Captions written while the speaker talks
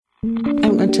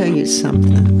I'm going to tell you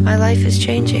something. My life is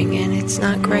changing, and it's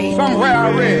not great. Somewhere I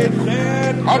read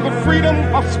of the freedom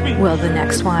of speech. Will the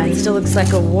next one? It still looks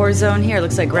like a war zone here. It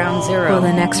looks like ground zero. Will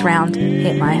the next round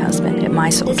hit my husband, hit my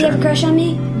soldier? Does he have a crush on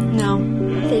me? No.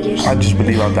 Figures. I just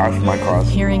believe I'll die for my cause.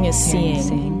 Hearing is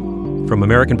seeing. From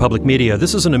American Public Media,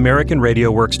 this is an American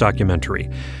Radio Works documentary.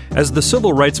 As the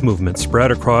civil rights movement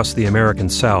spread across the American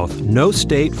South, no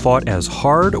state fought as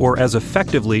hard or as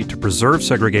effectively to preserve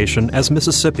segregation as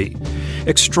Mississippi.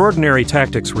 Extraordinary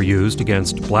tactics were used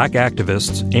against black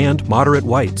activists and moderate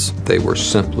whites. They were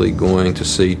simply going to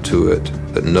see to it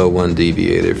that no one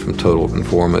deviated from total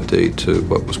conformity to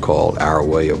what was called our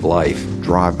way of life.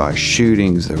 Drive-by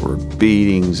shootings, there were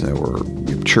beatings, there were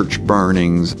church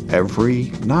burnings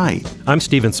every night. I'm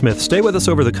Stephen Smith. Stay with us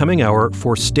over the coming hour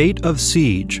for State of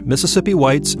Siege, Mississippi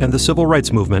Whites and the Civil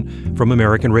Rights Movement from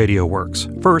American Radio Works.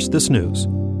 First, this news.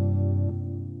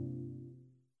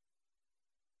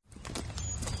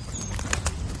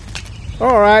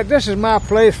 All right, this is my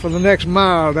place for the next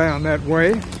mile down that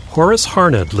way. Horace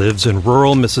Harned lives in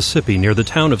rural Mississippi near the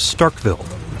town of Starkville.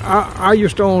 I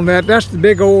used to own that. That's the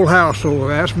big old house over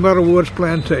there. That's Meadowwoods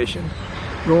Plantation,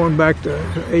 going back to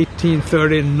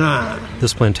 1839.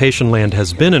 This plantation land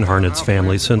has been in Harned's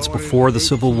family since before the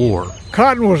Civil War.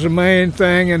 Cotton was the main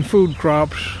thing in food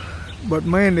crops, but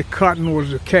mainly cotton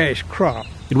was the cash crop.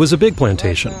 It was a big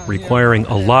plantation, requiring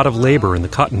a lot of labor in the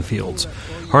cotton fields.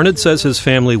 Harned says his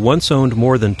family once owned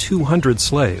more than 200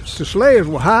 slaves. The slaves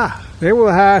were high. They were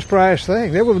the highest priced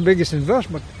thing. They were the biggest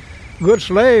investment. Good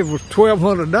slave was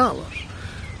 $1,200,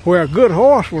 where a good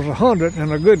horse was $100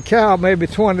 and a good cow maybe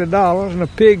 $20 and a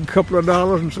pig a couple of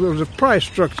dollars, and so there was a price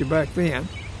structure back then.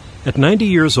 At 90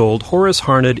 years old, Horace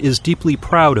Harned is deeply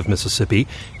proud of Mississippi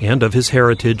and of his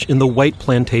heritage in the white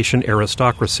plantation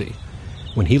aristocracy.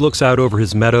 When he looks out over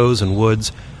his meadows and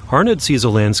woods, Harned sees a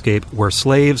landscape where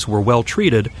slaves were well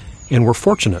treated and were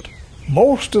fortunate.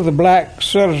 Most of the black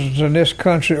citizens in this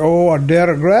country owe a debt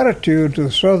of gratitude to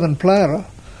the southern planter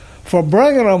for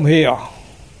bringing them here.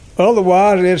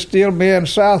 Otherwise, they'd still be in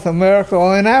South America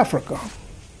or in Africa.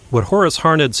 What Horace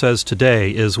Harned says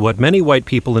today is what many white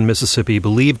people in Mississippi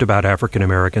believed about African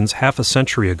Americans half a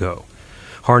century ago.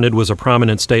 Harned was a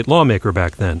prominent state lawmaker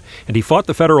back then, and he fought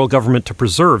the federal government to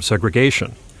preserve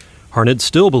segregation. Harned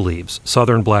still believes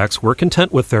Southern blacks were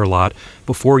content with their lot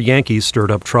before Yankees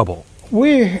stirred up trouble.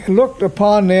 We looked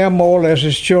upon them more or less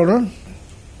as children,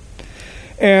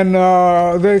 and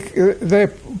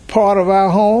they're part of our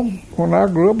home. When I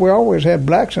grew up, we always had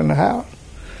blacks in the house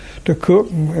to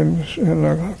cook and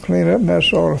clean up and that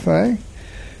sort of thing.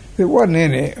 There wasn't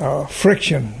any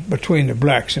friction between the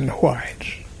blacks and the whites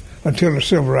until the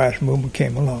Civil Rights Movement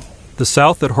came along. The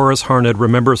South that Horace Harned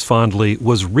remembers fondly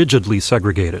was rigidly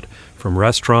segregated, from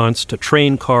restaurants to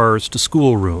train cars to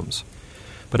schoolrooms.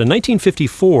 But in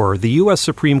 1954, the U.S.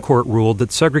 Supreme Court ruled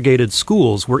that segregated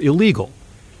schools were illegal.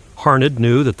 Harned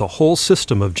knew that the whole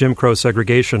system of Jim Crow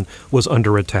segregation was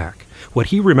under attack. What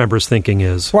he remembers thinking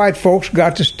is, white folks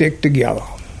got to stick together.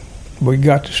 We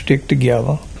got to stick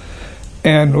together,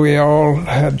 and we all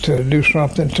had to do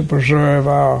something to preserve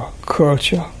our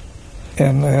culture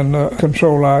and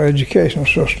control our educational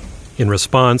system. In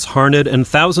response, Harned and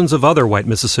thousands of other white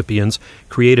Mississippians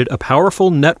created a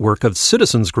powerful network of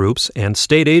citizens groups and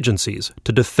state agencies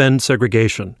to defend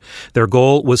segregation. Their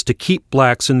goal was to keep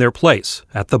blacks in their place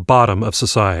at the bottom of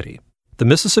society. The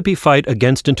Mississippi fight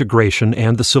against integration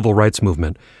and the civil rights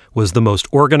movement was the most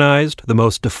organized, the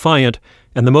most defiant,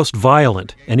 and the most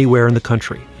violent anywhere in the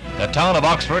country. The town of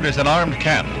Oxford is an armed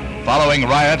camp following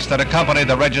riots that accompanied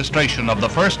the registration of the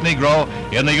first Negro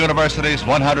in the university's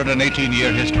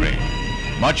 118-year history.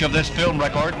 Much of this film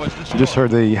record was destroyed. Just heard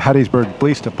the Hattiesburg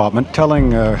Police Department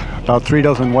telling about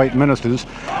 36 white ministers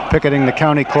picketing the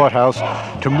county courthouse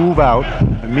to move out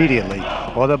immediately,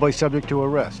 or they'll be subject to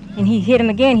arrest. And he hit him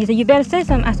again. He said, "You better say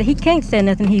something." I said, "He can't say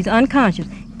nothing. He's unconscious."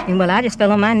 And well, I just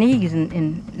fell on my knees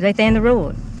and right there in the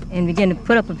road and began to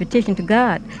put up a petition to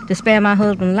God to spare my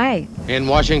husband's life. In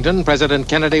Washington, President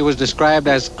Kennedy was described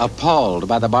as appalled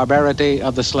by the barbarity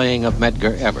of the slaying of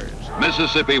Medgar Evers.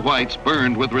 Mississippi whites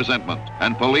burned with resentment,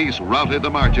 and police routed the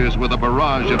marchers with a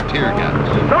barrage of tear gas.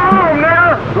 Go home,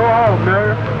 Mayor! Go home,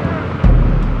 Mayor!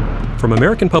 From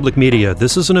American Public Media,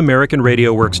 this is an American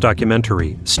Radio Works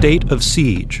documentary, State of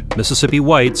Siege, Mississippi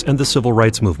Whites and the Civil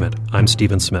Rights Movement. I'm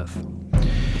Stephen Smith.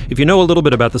 If you know a little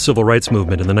bit about the civil rights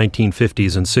movement in the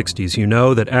 1950s and 60s, you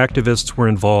know that activists were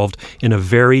involved in a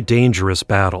very dangerous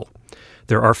battle.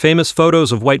 There are famous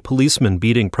photos of white policemen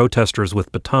beating protesters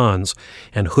with batons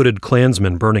and hooded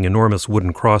Klansmen burning enormous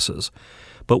wooden crosses.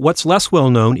 But what's less well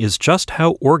known is just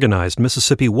how organized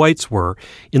Mississippi whites were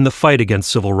in the fight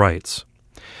against civil rights.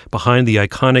 Behind the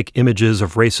iconic images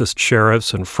of racist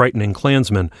sheriffs and frightening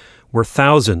Klansmen were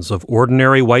thousands of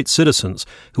ordinary white citizens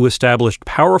who established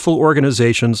powerful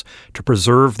organizations to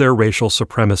preserve their racial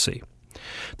supremacy.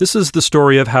 This is the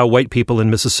story of how white people in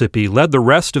Mississippi led the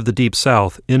rest of the Deep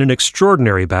South in an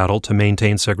extraordinary battle to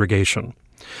maintain segregation.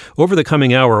 Over the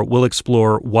coming hour, we'll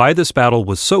explore why this battle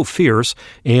was so fierce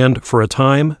and, for a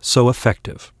time, so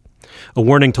effective. A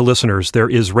warning to listeners, there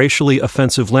is racially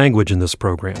offensive language in this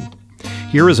program.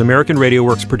 Here is American Radio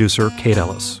Works producer Kate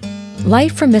Ellis.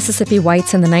 Life for Mississippi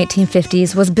whites in the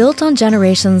 1950s was built on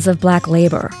generations of black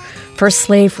labor. First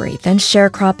slavery, then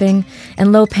sharecropping,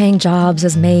 and low-paying jobs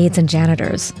as maids and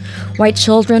janitors. White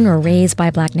children were raised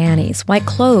by black nannies, white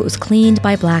clothes cleaned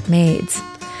by black maids.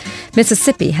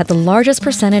 Mississippi had the largest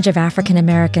percentage of African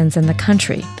Americans in the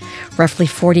country, roughly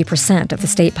 40% of the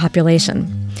state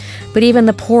population. But even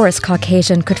the poorest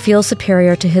Caucasian could feel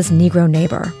superior to his Negro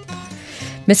neighbor.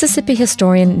 Mississippi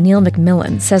historian Neil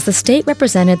McMillan says the state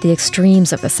represented the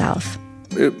extremes of the South.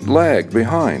 It lagged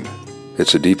behind.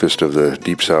 It's the deepest of the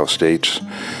Deep South states,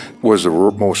 was the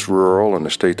most rural, and the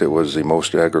state that was the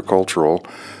most agricultural,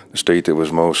 the state that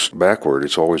was most backward.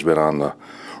 It's always been on the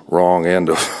wrong end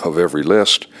of every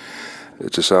list.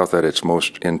 It's the South at its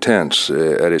most intense,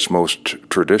 at its most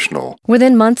traditional.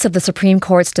 Within months of the Supreme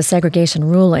Court's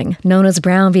desegregation ruling, known as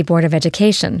Brown v. Board of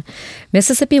Education,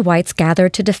 Mississippi whites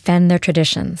gathered to defend their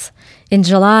traditions. In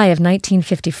July of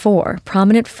 1954,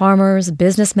 prominent farmers,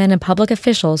 businessmen, and public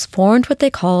officials formed what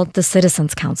they called the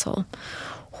Citizens Council.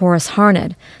 Horace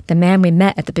Harned, the man we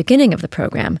met at the beginning of the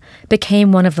program,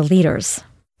 became one of the leaders.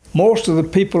 Most of the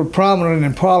people prominent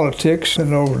in politics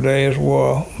in those days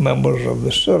were members of the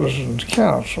Citizens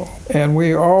Council. And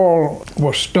we all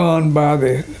were stunned by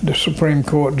the Supreme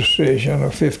Court decision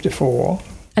of 54.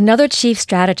 Another chief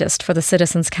strategist for the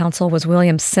Citizens Council was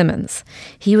William Simmons.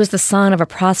 He was the son of a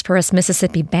prosperous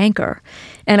Mississippi banker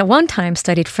and at one time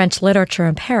studied French literature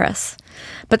in Paris.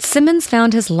 But Simmons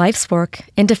found his life's work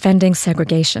in defending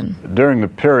segregation. During the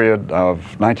period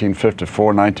of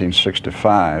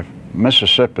 1954-1965,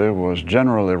 Mississippi was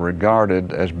generally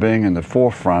regarded as being in the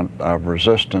forefront of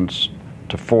resistance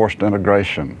to forced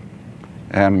integration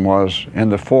and was in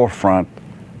the forefront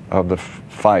of the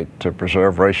fight to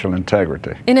preserve racial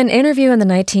integrity. In an interview in the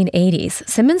 1980s,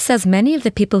 Simmons says many of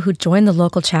the people who joined the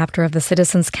local chapter of the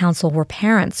Citizens Council were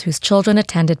parents whose children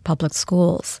attended public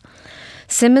schools.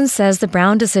 Simmons says the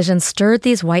Brown decision stirred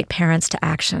these white parents to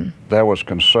action. There was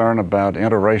concern about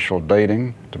interracial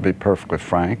dating, to be perfectly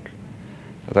frank.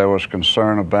 There was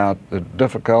concern about the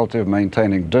difficulty of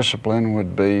maintaining discipline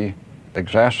would be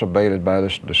exacerbated by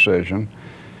this decision.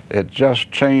 It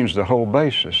just changed the whole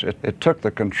basis. It took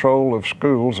the control of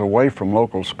schools away from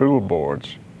local school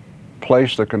boards,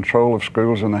 placed the control of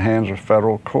schools in the hands of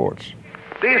federal courts.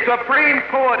 The Supreme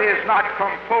Court is not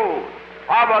composed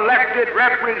of elected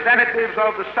representatives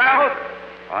of the South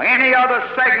or any other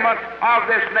segment of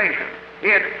this nation.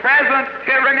 Its present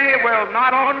tyranny will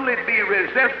not only be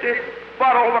resisted,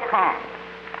 but overcome.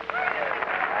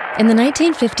 In the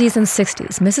 1950s and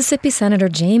 60s, Mississippi Senator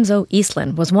James O.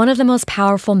 Eastland was one of the most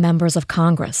powerful members of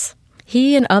Congress.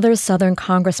 He and other Southern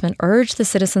congressmen urged the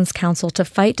Citizens Council to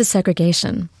fight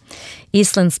desegregation.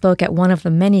 Eastland spoke at one of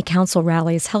the many council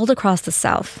rallies held across the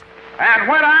South. And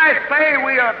when I say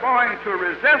we are going to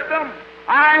resist them,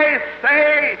 I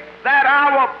say that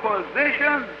our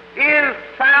position is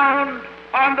sound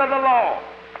under the law,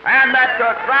 and that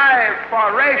the drive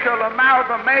for racial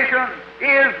amalgamation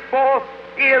is both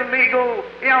illegal,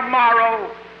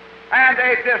 immoral, and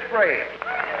a disgrace.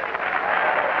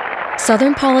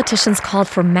 Southern politicians called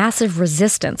for massive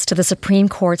resistance to the Supreme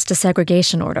Court's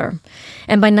desegregation order.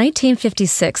 And by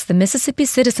 1956, the Mississippi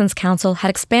Citizens Council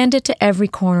had expanded to every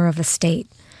corner of the state.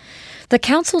 The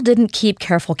council didn't keep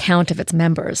careful count of its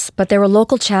members, but there were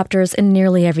local chapters in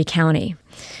nearly every county.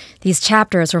 These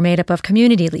chapters were made up of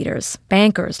community leaders,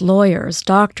 bankers, lawyers,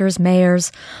 doctors,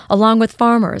 mayors, along with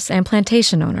farmers and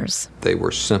plantation owners. They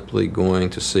were simply going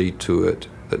to see to it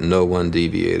that no one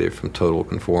deviated from total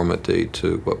conformity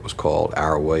to what was called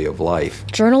our way of life.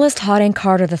 Journalist Harding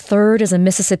Carter III is a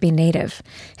Mississippi native.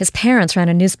 His parents ran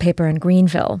a newspaper in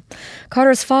Greenville.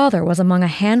 Carter's father was among a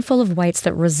handful of whites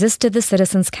that resisted the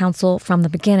Citizens Council from the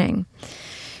beginning.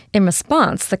 In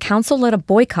response, the council led a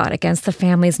boycott against the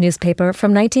family's newspaper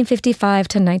from 1955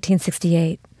 to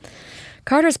 1968.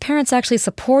 Carter's parents actually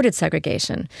supported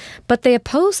segregation, but they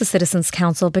opposed the Citizens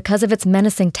Council because of its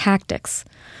menacing tactics.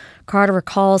 Carter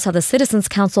recalls how the Citizens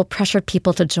Council pressured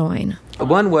people to join.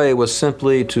 One way was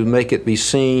simply to make it be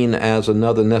seen as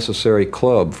another necessary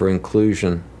club for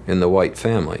inclusion in the white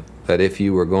family, that if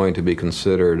you were going to be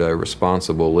considered a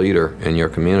responsible leader in your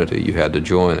community, you had to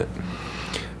join it.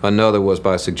 Another was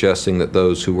by suggesting that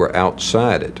those who were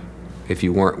outside it, if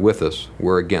you weren't with us,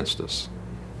 were against us.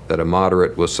 That a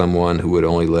moderate was someone who would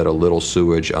only let a little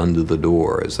sewage under the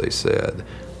door, as they said.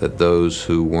 That those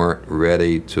who weren't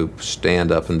ready to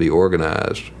stand up and be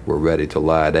organized were ready to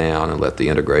lie down and let the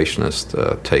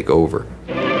integrationists take over.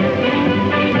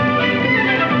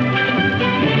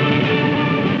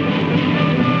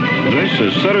 This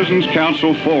is Citizens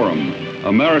Council Forum,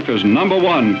 America's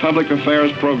 #1 public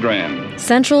affairs program.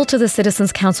 Central to the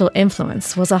Citizens Council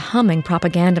influence was a humming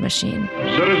propaganda machine.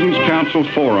 Citizens Council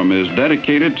Forum is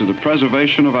dedicated to the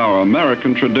preservation of our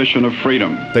American tradition of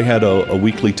freedom. They had a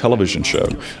weekly television show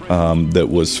that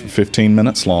was 15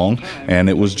 minutes long, and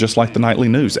it was just like the nightly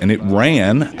news. And it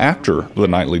ran after the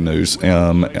nightly news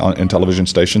in television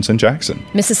stations in Jackson.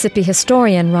 Mississippi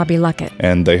historian Robbie Luckett.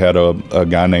 And they had a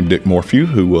guy named Dick Morphew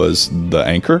who was the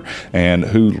anchor and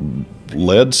who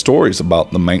led stories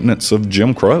about the maintenance of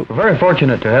Jim Crow. We're very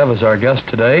fortunate to have as our guest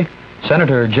today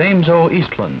Senator James O.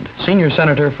 Eastland, senior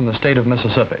senator from the state of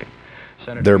Mississippi.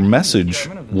 Their message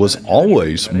was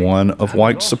always one of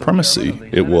white supremacy.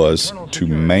 It was to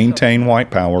maintain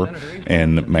white power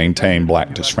and maintain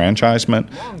black disfranchisement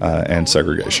and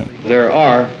segregation. There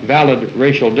are valid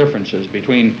racial differences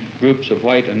between groups of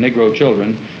white and Negro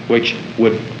children, which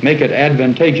would make it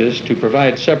advantageous to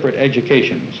provide separate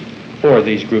educations for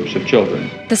these groups of children.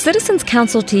 The Citizens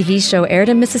Council TV show aired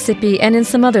in Mississippi and in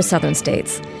some other southern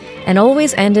states, and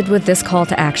always ended with this call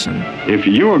to action. If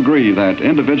you agree that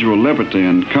individual liberty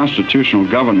and constitutional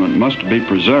government must be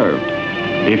preserved,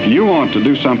 if you want to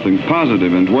do something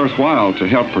positive and worthwhile to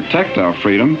help protect our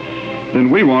freedom,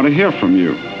 then we want to hear from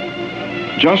you.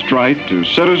 Just write to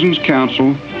Citizens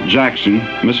Council, Jackson,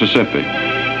 Mississippi.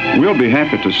 We'll be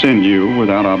happy to send you,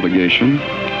 without obligation,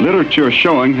 literature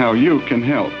showing how you can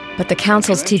help. But the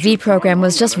Council's TV program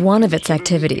was just one of its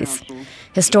activities.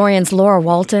 Historians Laura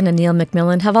Walton and Neil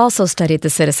McMillan have also studied the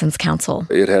Citizens Council.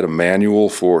 It had a manual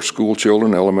for school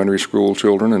children, elementary school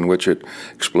children, in which it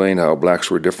explained how blacks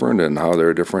were different and how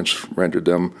their difference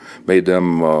made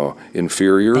them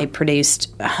inferior. They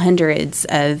produced hundreds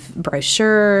of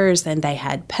brochures, and they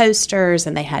had posters,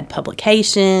 and they had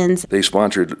publications. They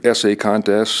sponsored essay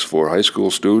contests for high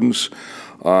school students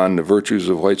on the virtues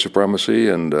of white supremacy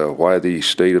and why the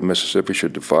state of Mississippi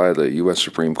should defy the U.S.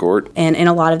 Supreme Court. And in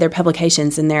a lot of their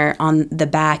publications, in there on the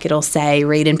back, it'll say,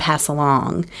 read and pass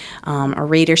along, or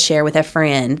read or share with a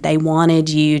friend. They wanted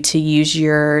you to use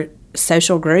your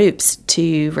social groups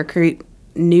to recruit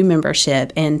new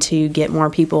membership and to get more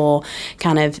people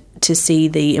kind of to see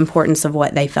the importance of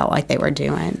what they felt like they were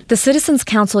doing. The Citizens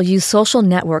Council used social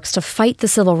networks to fight the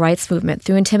civil rights movement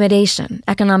through intimidation,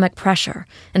 economic pressure,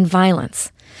 and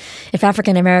violence. If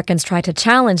African Americans tried to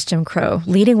challenge Jim Crow,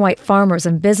 leading white farmers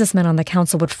and businessmen on the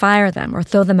council would fire them or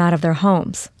throw them out of their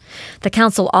homes. The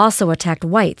council also attacked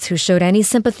whites who showed any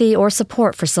sympathy or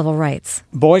support for civil rights.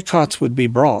 Boycotts would be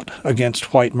brought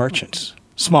against white merchants,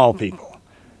 small people.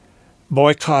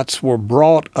 Boycotts were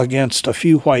brought against a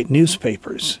few white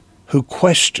newspapers who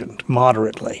questioned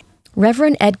moderately.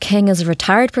 Reverend Ed King is a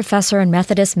retired professor and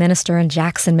Methodist minister in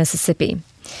Jackson, Mississippi.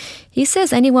 He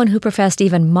says anyone who professed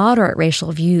even moderate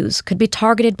racial views could be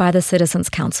targeted by the Citizens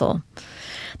Council.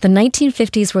 The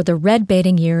 1950s were the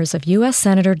red-baiting years of U.S.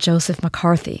 Senator Joseph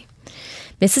McCarthy.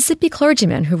 Mississippi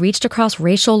clergymen who reached across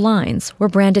racial lines were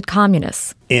branded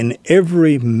communists. In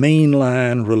every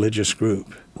mainline religious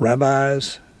group,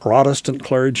 rabbis, Protestant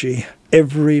clergy,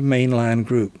 every mainline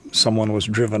group, someone was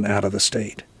driven out of the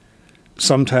state.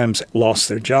 Sometimes lost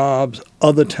their jobs,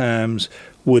 other times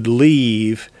would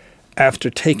leave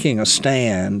after taking a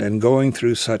stand and going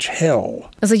through such hell.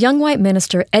 As a young white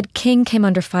minister, Ed King came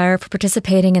under fire for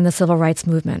participating in the civil rights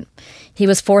movement. He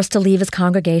was forced to leave his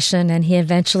congregation, and he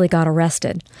eventually got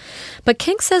arrested. But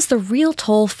King says the real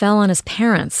toll fell on his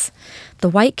parents. The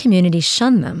white community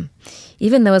shunned them,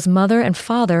 even though his mother and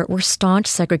father were staunch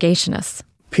segregationists.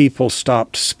 People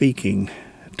stopped speaking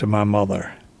to my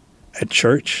mother at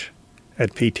church,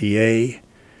 at PTA.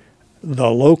 The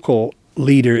local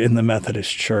leader in the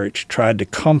Methodist Church tried to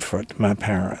comfort my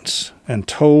parents and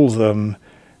told them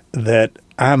that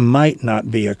I might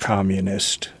not be a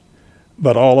communist,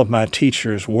 but all of my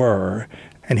teachers were,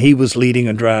 and he was leading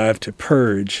a drive to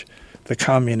purge the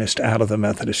communist out of the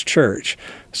Methodist Church.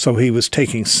 So he was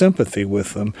taking sympathy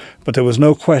with them, but there was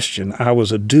no question I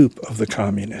was a dupe of the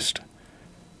communist.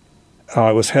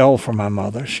 It was hell for my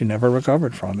mother. She never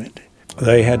recovered from it.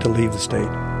 They had to leave the state.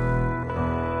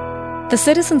 The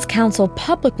Citizens Council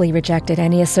publicly rejected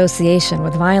any association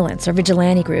with violence or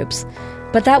vigilante groups,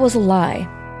 but that was a lie.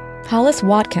 Hollis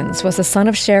Watkins was the son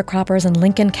of sharecroppers in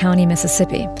Lincoln County,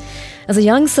 Mississippi. As a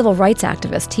young civil rights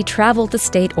activist, he traveled the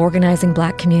state organizing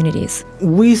black communities.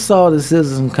 We saw the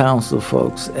Citizen Council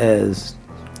folks as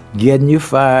getting you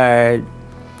fired,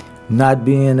 not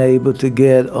being able to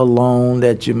get a loan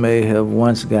that you may have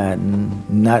once gotten,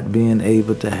 not being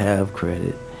able to have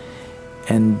credit.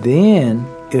 And then,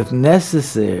 if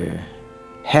necessary,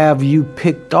 have you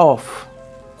picked off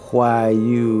while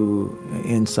you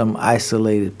in some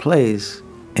isolated place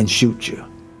and shoot you.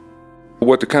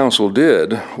 What the council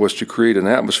did was to create an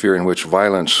atmosphere in which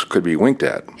violence could be winked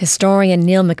at. Historian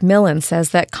Neil McMillan says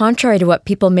that contrary to what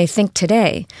people may think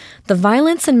today, the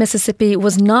violence in Mississippi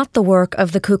was not the work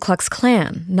of the Ku Klux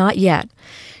Klan, not yet.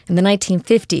 In the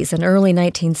 1950s and early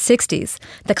 1960s,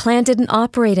 the Klan didn't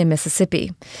operate in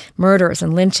Mississippi. Murders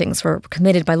and lynchings were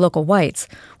committed by local whites,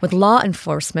 with law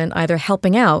enforcement either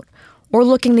helping out or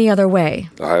looking the other way.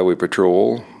 The highway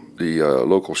patrol, the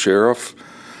local sheriff,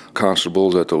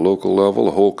 constables at the local level,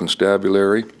 the whole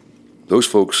constabulary, those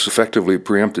folks effectively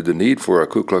preempted the need for a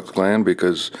Ku Klux Klan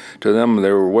because to them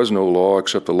there was no law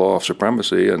except the law of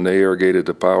supremacy, and they arrogated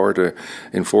the power to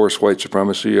enforce white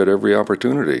supremacy at every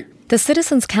opportunity. The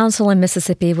Citizens Council in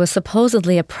Mississippi was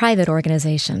supposedly a private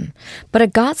organization, but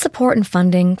it got support and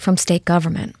funding from state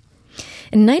government.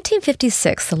 In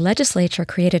 1956, the legislature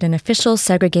created an official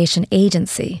segregation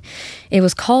agency. It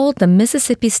was called the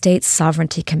Mississippi State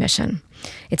Sovereignty Commission.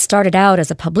 It started out as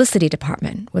a publicity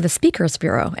department with a speakers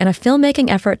bureau and a filmmaking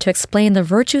effort to explain the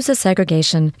virtues of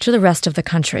segregation to the rest of the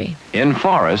country. In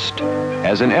Forest,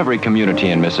 as in every community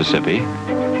in Mississippi,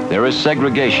 there is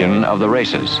segregation of the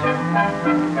races.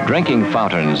 Drinking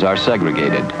fountains are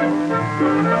segregated.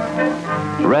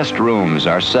 Restrooms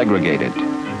are segregated.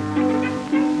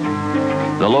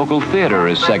 The local theater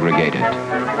is segregated.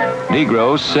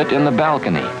 Negroes sit in the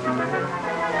balcony.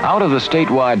 Out of the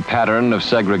statewide pattern of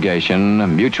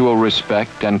segregation, mutual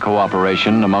respect and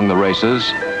cooperation among the races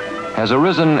has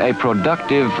arisen a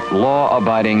productive,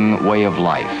 law-abiding way of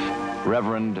life.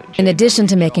 Reverend In addition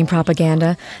to making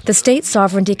propaganda, the State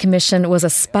Sovereignty Commission was a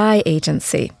spy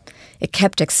agency. It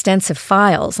kept extensive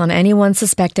files on anyone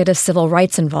suspected of civil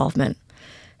rights involvement.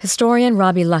 Historian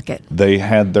Robbie Luckett. They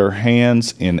had their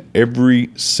hands in every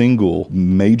single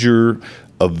major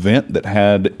event that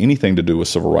had anything to do with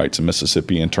civil rights in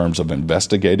Mississippi in terms of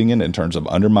investigating it, in terms of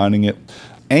undermining it.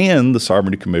 And the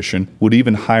Sovereignty Commission would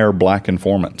even hire black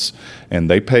informants. And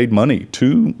they paid money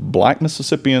to black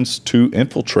Mississippians to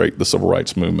infiltrate the civil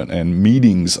rights movement and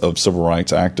meetings of civil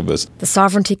rights activists. The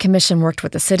Sovereignty Commission worked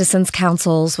with the citizens'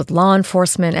 councils, with law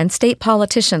enforcement, and state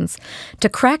politicians to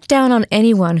crack down on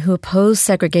anyone who opposed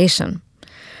segregation.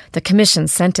 The commission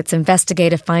sent its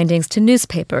investigative findings to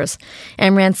newspapers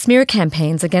and ran smear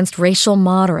campaigns against racial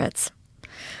moderates.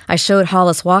 I showed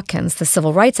Hollis Watkins, the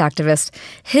civil rights activist,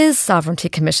 his Sovereignty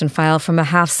Commission file from a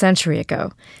half-century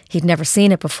ago. He'd never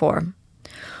seen it before.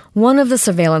 One of the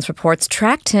surveillance reports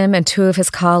tracked him and two of his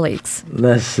colleagues.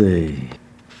 Let's see.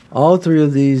 All three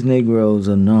of these Negroes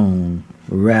are known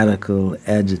radical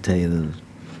agitators,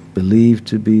 believed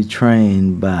to be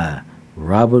trained by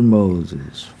Robert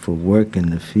Moses for work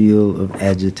in the field of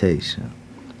agitation.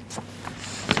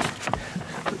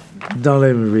 Don't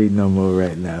let me read no more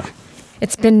right now.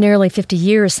 It's been nearly 50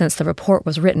 years since the report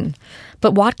was written,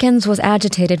 but Watkins was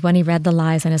agitated when he read the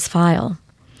lies in his file.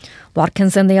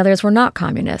 Watkins and the others were not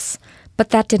communists,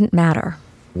 but that didn't matter.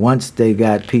 Once they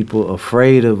got people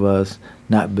afraid of us,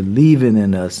 not believing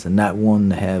in us, and not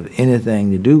wanting to have anything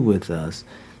to do with us,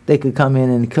 they could come in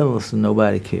and kill us and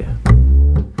nobody cared.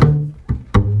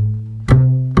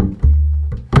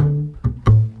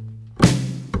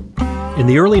 In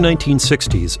the early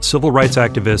 1960s, civil rights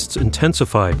activists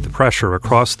intensified the pressure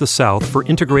across the South for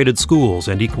integrated schools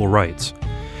and equal rights.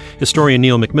 Historian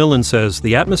Neil McMillan says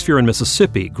the atmosphere in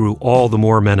Mississippi grew all the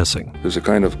more menacing. There's a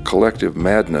kind of collective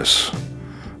madness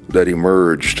that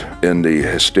emerged in the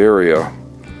hysteria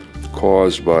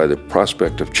caused by the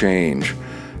prospect of change.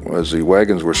 As the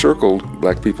wagons were circled,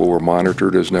 black people were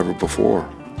monitored as never before.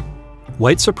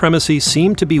 White supremacy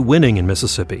seemed to be winning in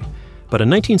Mississippi. But in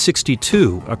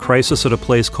 1962, a crisis at a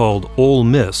place called Ole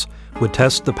Miss would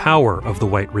test the power of the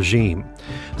white regime.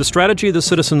 The strategy of the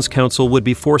Citizens Council would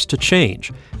be forced to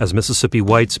change as Mississippi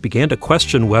whites began to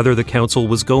question whether the council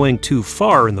was going too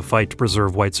far in the fight to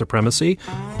preserve white supremacy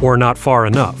or not far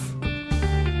enough.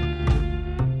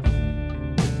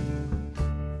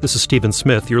 This is Stephen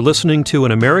Smith. You're listening to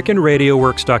an American Radio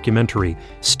Works documentary,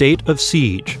 State of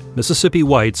Siege, Mississippi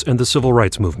Whites and the Civil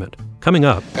Rights Movement. Coming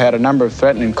up. I had a number of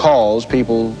threatening calls,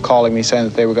 people calling me saying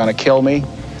that they were going to kill me,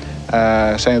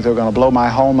 saying that they were going to blow my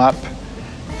home up,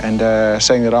 and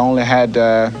saying that I only had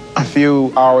a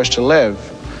few hours to live.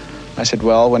 I said,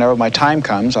 well, whenever my time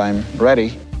comes, I'm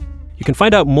ready. You can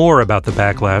find out more about the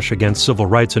backlash against civil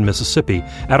rights in Mississippi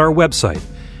at our website.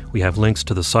 We have links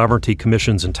to the Sovereignty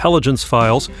Commission's intelligence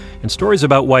files and stories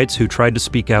about whites who tried to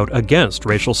speak out against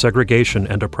racial segregation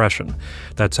and oppression.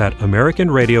 That's at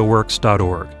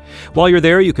AmericanRadioWorks.org. While you're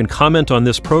there, you can comment on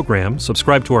this program,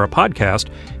 subscribe to our podcast,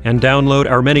 and download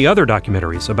our many other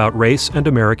documentaries about race and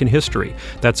American history.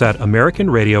 That's at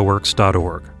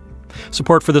AmericanRadioWorks.org.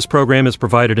 Support for this program is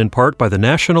provided in part by the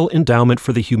National Endowment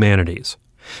for the Humanities.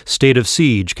 State of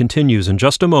Siege continues in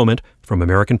just a moment from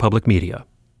American Public Media.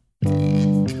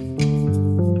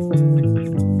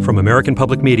 From American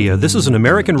Public Media, this is an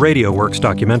American Radio Works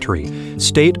documentary,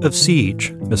 State of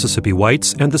Siege, Mississippi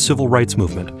Whites and the Civil Rights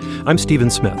Movement. I'm Stephen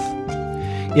Smith.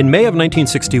 In May of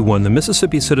 1961, the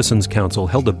Mississippi Citizens Council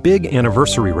held a big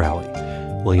anniversary rally.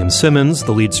 William Simmons,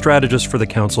 the lead strategist for the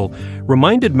council,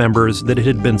 reminded members that it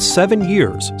had been 7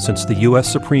 years since the U.S.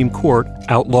 Supreme Court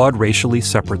outlawed racially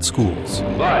separate schools.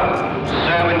 But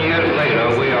 7 years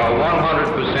later, we are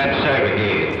 100%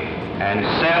 segregated. And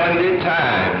 70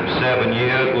 times 7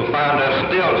 years will find us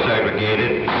still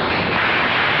segregated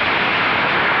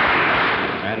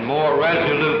and more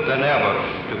resolute than ever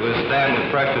to withstand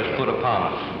the pressures put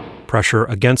upon us. Pressure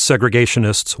against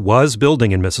segregationists was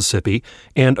building in Mississippi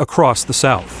and across the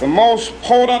South. The most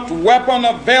potent weapon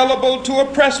available to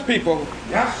oppress people,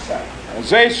 yes, sir, as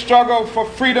they struggle for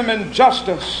freedom and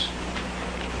justice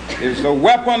is the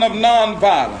weapon of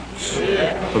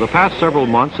nonviolence. For the past several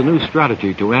months, a new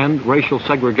strategy to end racial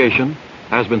segregation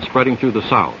has been spreading through the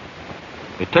South.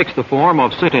 It takes the form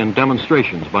of sit-in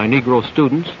demonstrations by Negro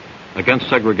students against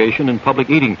segregation in public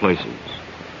eating places.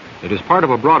 It is part of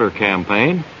a broader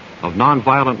campaign of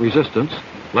nonviolent resistance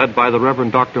led by the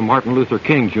Reverend Dr. Martin Luther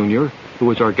King, Jr., who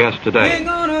is our guest today. We're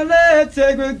gonna let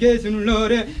segregation,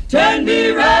 Lord, turn me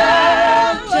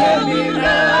round, turn me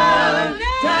round.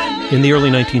 In the early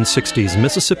 1960s,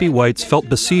 Mississippi whites felt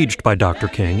besieged by Dr.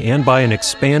 King and by an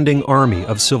expanding army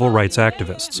of civil rights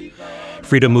activists.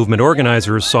 Freedom Movement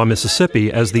organizers saw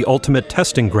Mississippi as the ultimate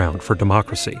testing ground for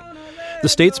democracy. The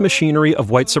state's machinery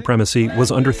of white supremacy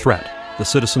was under threat. The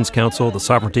Citizens Council, the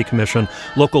Sovereignty Commission,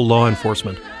 local law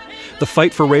enforcement. The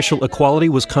fight for racial equality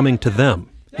was coming to them,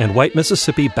 and white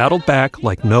Mississippi battled back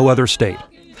like no other state.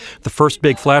 The first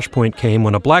big flashpoint came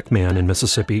when a black man in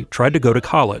Mississippi tried to go to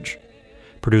college.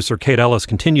 Producer Kate Ellis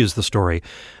continues the story,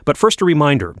 but first a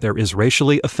reminder, there is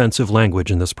racially offensive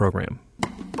language in this program.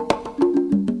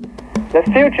 The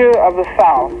future of the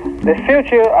South, the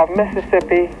future of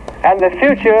Mississippi, and the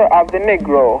future of the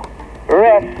Negro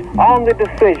rests on the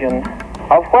decision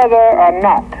of whether or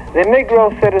not the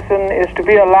Negro citizen is to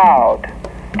be allowed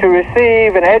to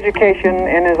receive an education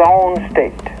in his own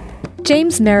state.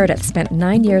 James Meredith spent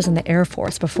 9 years in the Air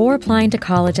Force before applying to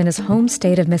college in his home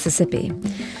state of Mississippi.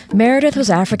 Meredith was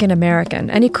African American,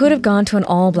 and he could have gone to an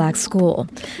all-black school.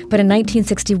 But in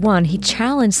 1961, he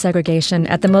challenged segregation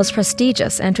at the most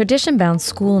prestigious and tradition-bound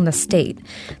school in the state,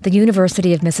 the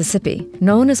University of Mississippi,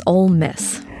 known as Ole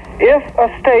Miss. If a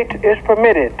state is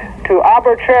permitted to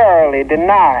arbitrarily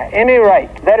deny any right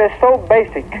that is so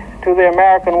basic to the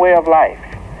American way of life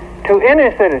to any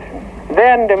citizen,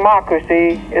 then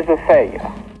democracy is a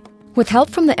failure. With help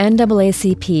from the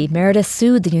NAACP, Meredith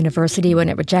sued the university when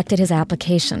it rejected his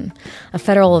application. A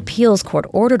federal appeals court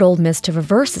ordered Ole Miss to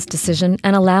reverse its decision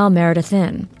and allow Meredith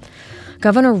in.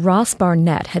 Governor Ross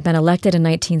Barnett had been elected in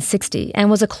 1960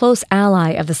 and was a close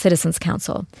ally of the Citizens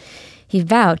Council. He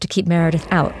vowed to keep Meredith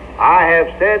out. I have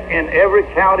said in every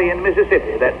county in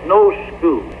Mississippi that no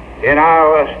school in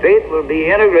our state will be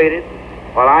integrated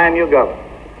while I am your governor.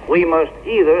 We must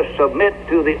either submit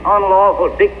to the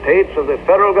unlawful dictates of the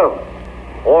federal government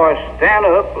or stand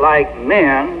up like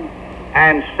men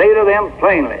and say to them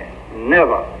plainly,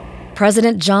 never.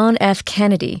 President John F.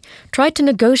 Kennedy tried to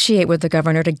negotiate with the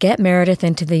governor to get Meredith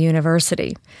into the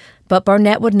university, but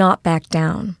Barnett would not back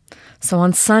down. So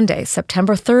on Sunday,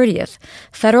 September 30th,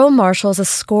 federal marshals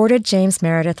escorted James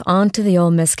Meredith onto the Ole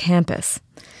Miss campus.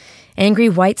 Angry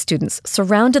white students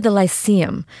surrounded the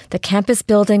Lyceum, the campus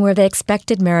building where they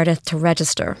expected Meredith to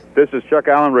register. This is Chuck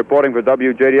Allen reporting for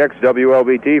WJDX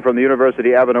WLBT from the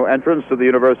University Avenue entrance to the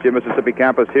University of Mississippi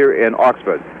campus here in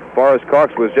Oxford. Forrest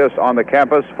Cox was just on the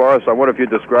campus. Forrest, I wonder if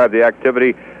you'd describe the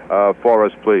activity for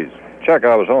us, please. Chuck,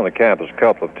 I was on the campus a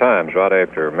couple of times right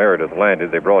after Meredith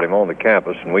landed. They brought him on the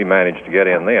campus, and we managed to get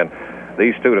in then.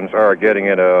 These students are getting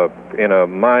in a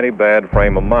mighty bad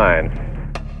frame of mind.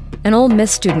 An Ole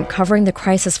Miss student covering the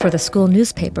crisis for the school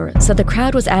newspaper said the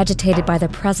crowd was agitated by the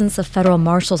presence of federal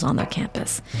marshals on their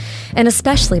campus, and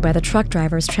especially by the truck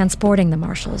drivers transporting the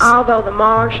marshals. Although the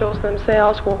marshals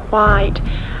themselves were white,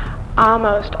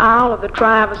 almost all of the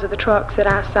drivers of the trucks that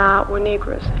I saw were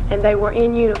Negroes, and they were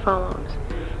in uniforms.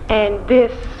 And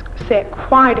this set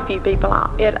quite a few people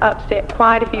off. It upset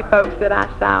quite a few folks that I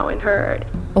saw and heard.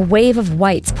 A wave of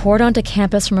whites poured onto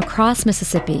campus from across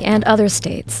Mississippi and other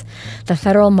states. The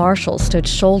federal marshals stood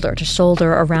shoulder to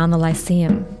shoulder around the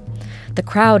Lyceum. The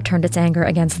crowd turned its anger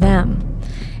against them.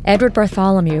 Edward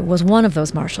Bartholomew was one of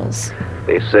those marshals.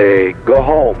 They say, "Go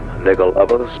home, nigger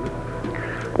lovers.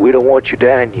 We don't want you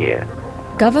down here."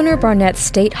 Governor Barnett's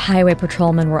state highway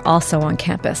patrolmen were also on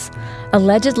campus,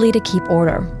 allegedly to keep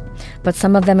order. But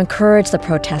some of them encouraged the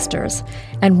protesters,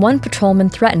 and one patrolman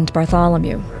threatened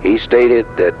Bartholomew. He stated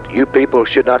that you people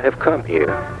should not have come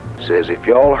here. Says, if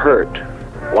y'all hurt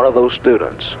one of those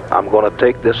students, I'm going to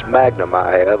take this Magnum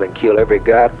I have and kill every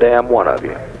goddamn one of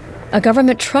you. A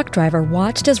government truck driver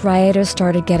watched as rioters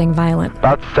started getting violent.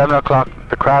 About 7 o'clock,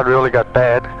 the crowd really got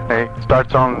bad. They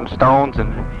started throwing stones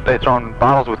and they throwing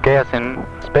bottles with gas in,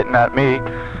 spitting at me,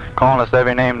 calling us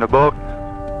every name in the book.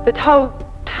 The whole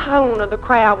tone of the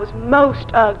crowd was most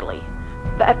ugly.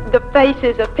 The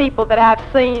faces of people that I've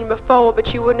seen before,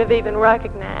 but you wouldn't have even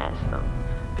recognized them.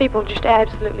 People just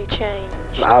absolutely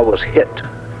changed. I was hit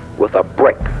with a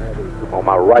brick on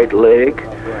my right leg,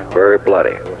 very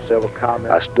bloody.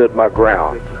 I stood my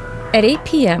ground. At 8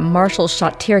 p.m., marshals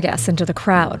shot tear gas into the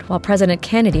crowd, while President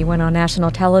Kennedy went on national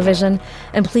television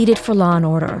and pleaded for law and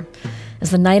order.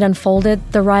 As the night unfolded,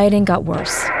 the rioting got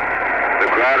worse. The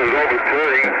crowd is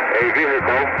overturning a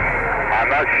vehicle. I'm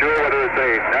not sure whether it's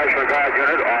a National Guard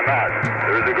unit or not.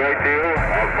 There is a great deal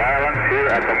of violence here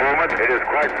at the moment. It is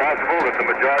quite possible that the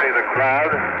majority of the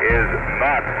crowd is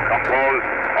not composed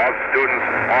of students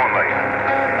only.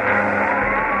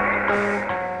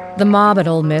 The mob at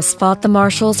Ole Miss fought the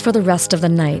marshals for the rest of the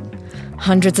night.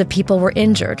 Hundreds of people were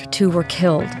injured, 2 were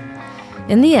killed.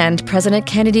 In the end, President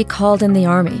Kennedy called in the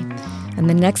army, and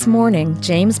the next morning,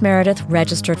 James Meredith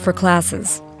registered for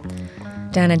classes.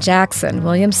 Down in Jackson,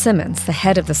 William Simmons, the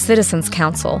head of the Citizens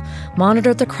Council,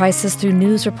 monitored the crisis through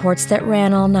news reports that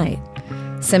ran all night.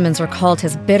 Simmons recalled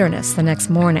his bitterness the next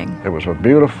morning. It was a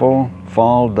beautiful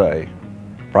fall day,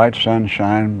 bright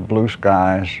sunshine, blue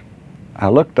skies. I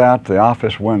looked out the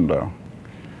office window.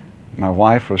 My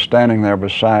wife was standing there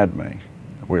beside me.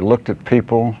 We looked at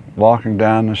people walking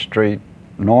down the street,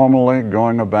 normally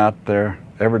going about their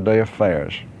everyday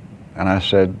affairs. And I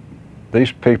said,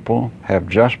 these people have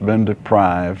just been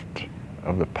deprived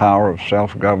of the power of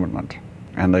self-government,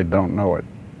 and they don't know it.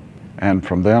 And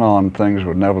from then on, things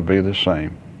would never be the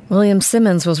same. William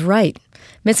Simmons was right.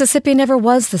 Mississippi never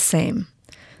was the same.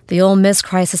 The Ole Miss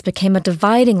crisis became a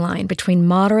dividing line between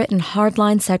moderate and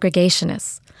hardline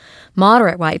segregationists.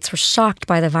 Moderate whites were shocked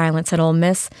by the violence at Ole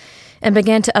Miss and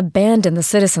began to abandon the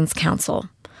Citizens Council.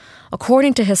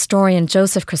 According to historian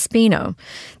Joseph Crispino,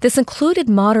 this included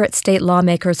moderate state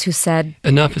lawmakers who said,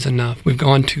 enough is enough. We've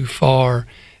gone too far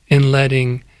in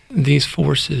letting these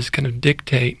forces kind of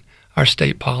dictate our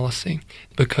state policy,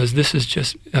 because this is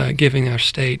just giving our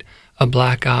state a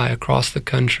black eye across the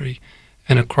country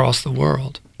and across the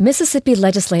world. Mississippi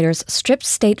legislators stripped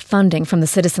state funding from the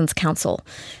Citizens Council,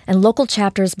 and local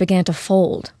chapters began to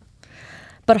fold.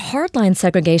 But hardline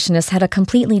segregationists had a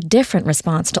completely different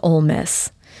response to Ole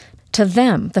Miss. To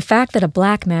them, the fact that a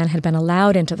black man had been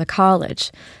allowed into the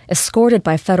college, escorted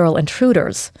by federal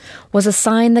intruders, was a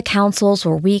sign the councils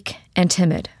were weak and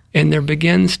timid. And there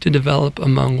begins to develop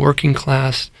among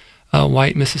working-class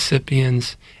white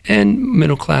Mississippians and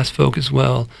middle-class folk as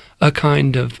well a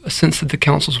kind of a sense that the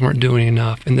councils weren't doing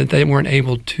enough and that they weren't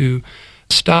able to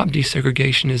stop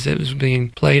desegregation as it was being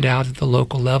played out at the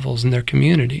local levels in their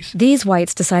communities. These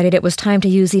whites decided it was time to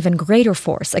use even greater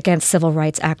force against civil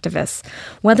rights activists,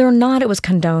 whether or not it was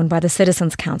condoned by the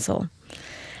Citizens Council.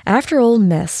 After Ole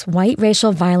Miss, white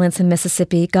racial violence in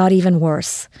Mississippi got even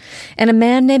worse, and a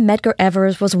man named Medgar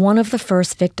Evers was one of the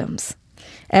first victims.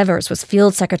 Evers was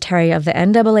field secretary of the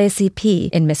NAACP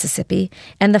in Mississippi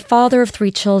and the father of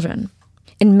 3 children.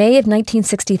 In May of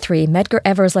 1963, Medgar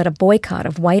Evers led a boycott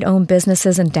of white-owned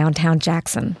businesses in downtown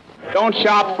Jackson. Don't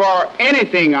shop for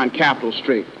anything on Capitol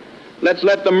Street. Let's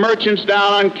let the merchants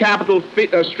down on Capitol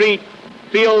Street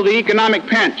feel the economic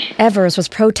pinch. Evers was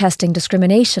protesting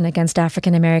discrimination against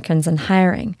African Americans in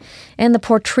hiring and the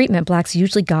poor treatment blacks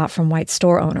usually got from white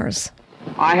store owners.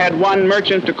 I had one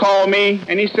merchant to call me,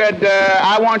 and he said,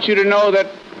 I want you to know that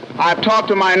I've talked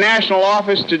to my national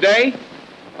office today,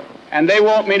 and they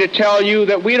want me to tell you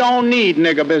that we don't need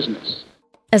nigger business.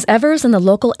 As Evers and the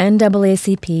local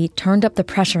NAACP turned up the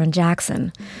pressure in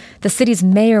Jackson, the city's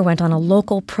mayor went on a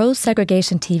local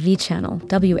pro-segregation TV channel,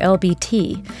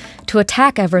 WLBT, to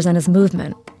attack Evers and his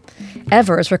movement.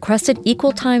 Evers requested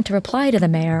equal time to reply to the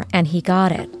mayor, and he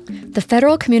got it. The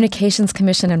Federal Communications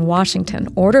Commission in Washington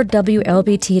ordered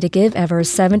WLBT to give Evers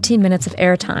 17 minutes of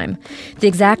airtime, the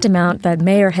exact amount that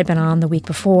Mayer had been on the week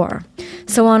before.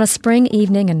 So on a spring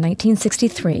evening in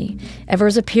 1963,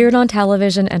 Evers appeared on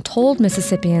television and told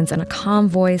Mississippians in a calm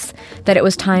voice that it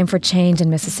was time for change in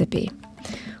Mississippi.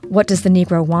 What does the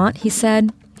Negro want, he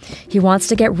said? He wants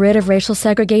to get rid of racial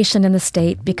segregation in the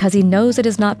state because he knows it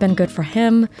has not been good for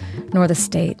him nor the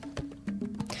state.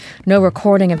 No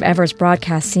recording of Evers'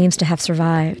 broadcast seems to have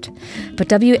survived, but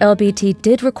WLBT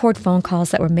did record phone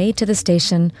calls that were made to the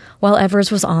station while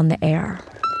Evers was on the air.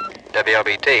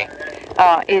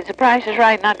 WLBT. Is The Price is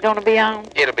Right not going to be on?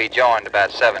 It'll be joined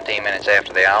about 17 minutes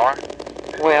after the hour.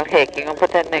 Well, heck, you going to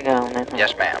put that nigga on then?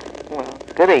 Yes, ma'am. Well,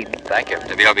 good evening. Thank you.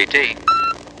 WLBT.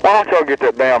 Why don't y'all get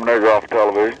that damn nigger off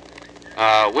television?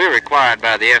 We're required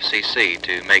by the FCC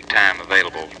to make time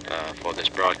available for this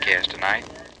broadcast tonight.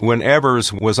 When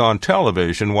Evers was on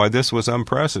television, why, this was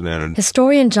unprecedented.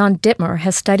 Historian John Dittmer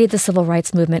has studied the civil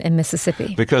rights movement in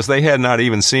Mississippi. Because they had not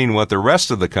even seen what the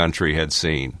rest of the country had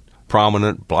seen.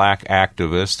 Prominent black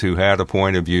activists who had a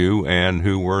point of view and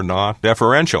who were not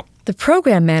deferential. The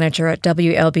program manager at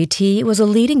WLBT was a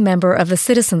leading member of the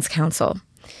Citizens Council.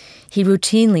 He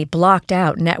routinely blocked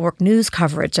out network news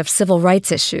coverage of civil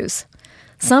rights issues.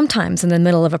 Sometimes in the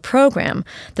middle of a program,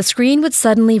 the screen would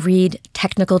suddenly read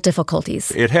technical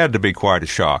difficulties. It had to be quite a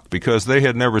shock because they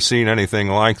had never seen anything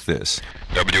like this.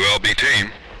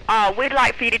 WLBT. We'd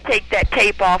like for you to take that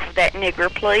tape off of that nigger,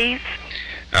 please.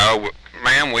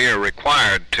 Ma'am, we are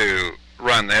required to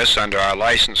run this under our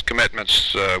license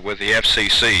commitments with the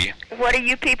FCC. What are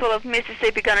you people of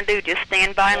Mississippi going to do? Just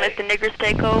stand by and let the niggers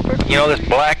take over? You know this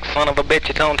black son of a bitch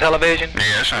that's on television?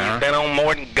 Yes, He's been on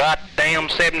more than goddamn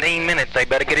 17 minutes. They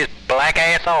better get his black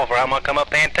ass off or I'm going to come up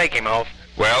there and take him off.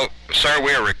 Well, sir,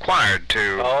 we are required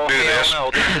to do this. Oh,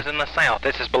 no, this is in the South.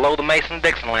 This is below the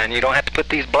Mason-Dixon line. You don't have to put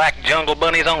these black jungle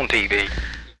bunnies on TV.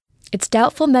 It's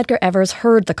doubtful Medgar Evers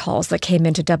heard the calls that came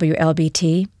into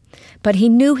WLBT, but he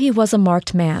knew he was a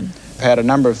marked man. I had a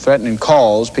number of threatening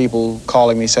calls, people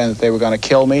calling me saying that they were going to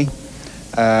kill me,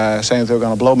 saying that they were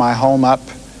going to blow my home up,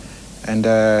 and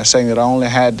saying that I only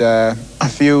had a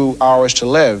few hours to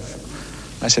live.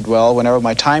 I said, well, whenever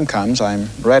my time comes, I'm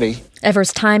ready.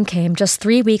 Evers' time came just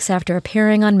 3 weeks after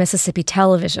appearing on Mississippi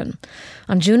television.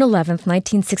 On June 11,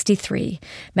 1963,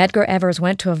 Medgar Evers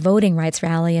went to a voting rights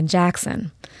rally in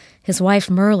Jackson. His wife,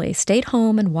 Merle, stayed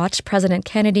home and watched President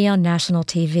Kennedy on national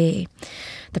TV.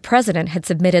 The president had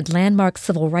submitted landmark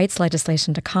civil rights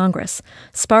legislation to Congress,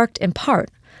 sparked in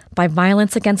part by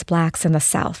violence against blacks in the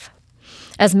South.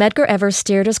 As Medgar Evers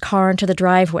steered his car into the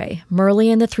driveway,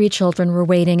 Merle and the 3 children were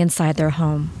waiting inside their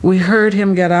home. We heard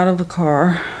him get out of the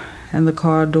car and the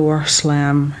car door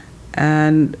slam,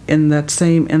 and in that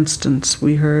same instance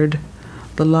we heard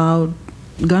the loud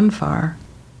gunfire.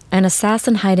 An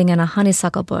assassin hiding in a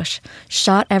honeysuckle bush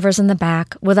shot Evers in the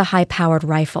back with a high-powered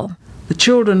rifle. The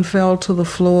children fell to the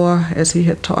floor as he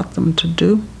had taught them to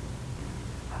do.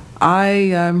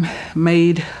 I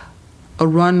made a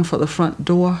run for the front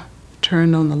door,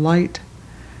 turned on the light,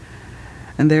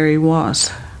 and there he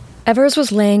was. Evers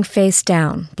was laying face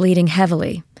down, bleeding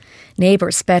heavily.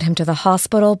 Neighbors sped him to the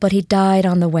hospital, but he died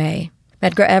on the way.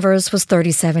 Medgar Evers was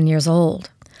 37 years old.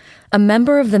 A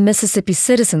member of the Mississippi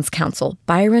Citizens Council,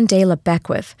 Byron De La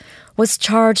Beckwith, was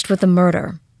charged with the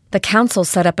murder. The council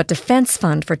set up a defense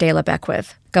fund for De La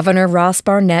Beckwith. Governor Ross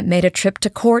Barnett made a trip to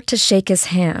court to shake his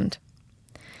hand.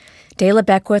 De La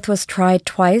Beckwith was tried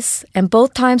twice, and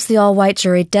both times the all-white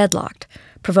jury deadlocked,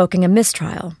 provoking a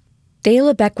mistrial. De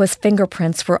La Beckwith's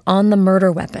fingerprints were on the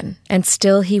murder weapon, and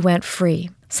still he went free.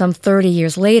 Some 30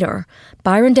 years later,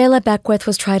 Byron De La Beckwith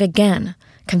was tried again,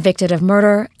 convicted of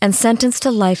murder, and sentenced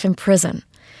to life in prison.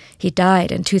 He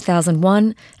died in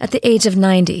 2001 at the age of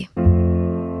 90.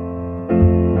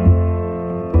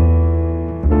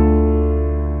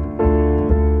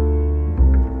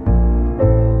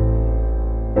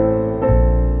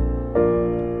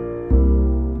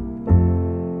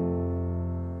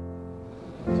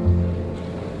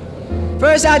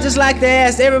 First, I'd just like to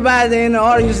ask everybody in the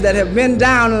audience that have been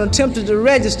down and attempted to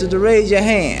register to raise your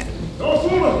hand. Don't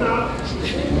fool us now.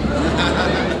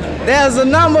 There's a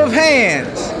number of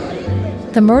hands.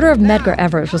 The murder of Medgar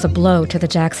Evers was a blow to the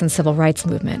Jackson civil rights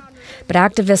movement, but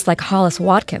activists like Hollis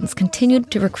Watkins continued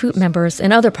to recruit members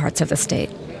in other parts of the state.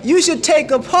 You should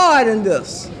take a part in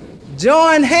this.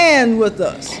 Join hands with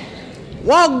us.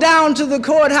 Walk down to the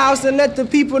courthouse and let the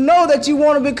people know that you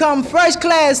want to become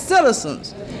first-class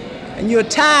citizens, and you're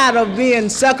tired of being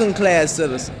second-class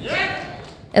citizens.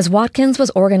 As Watkins was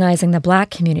organizing the black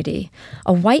community,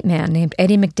 a white man named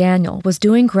Eddie McDaniel was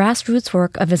doing grassroots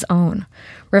work of his own,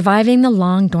 reviving the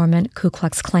long-dormant Ku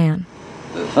Klux Klan.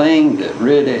 The thing that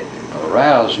really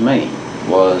aroused me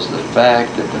was the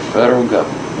fact that the federal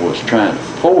government was trying to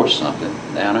force something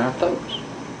down our throats.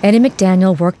 Eddie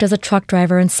McDaniel worked as a truck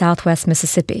driver in southwest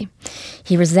Mississippi.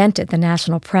 He resented the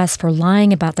national press for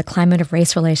lying about the climate of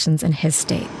race relations in his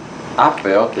state. I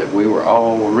felt that we were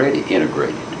already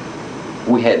integrated.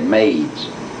 We had maids.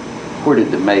 Where did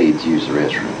the maids use the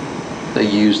restroom? They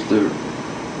used the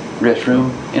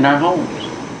restroom in our homes.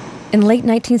 In late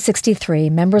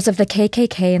 1963, members of the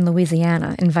KKK in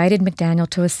Louisiana invited McDaniel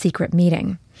to a secret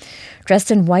meeting. Dressed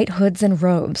in white hoods and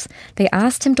robes, they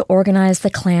asked him to organize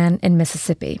the Klan in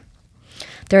Mississippi.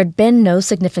 There had been no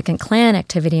significant Klan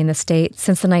activity in the state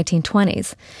since the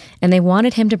 1920s, and they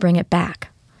wanted him to bring it back.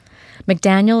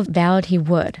 McDaniel vowed he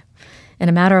would. In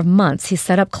a matter of months, he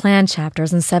set up Klan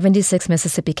chapters in 76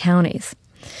 Mississippi counties.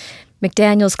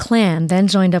 McDaniel's Klan then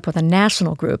joined up with a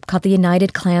national group called the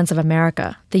United Klans of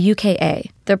America, the UKA.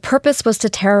 Their purpose was to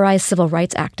terrorize civil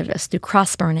rights activists through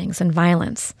cross burnings and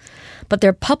violence. But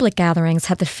their public gatherings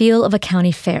had the feel of a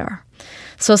county fair.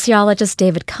 Sociologist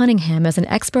David Cunningham is an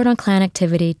expert on Klan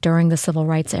activity during the civil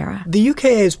rights era. The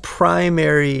UKA's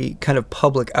primary kind of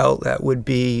public outlet would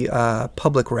be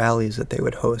public rallies that they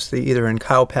would host, either in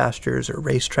cow pastures or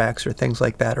racetracks or things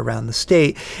like that around the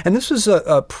state. And this was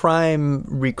a prime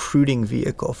recruiting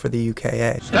vehicle for the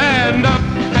UKA. Stand up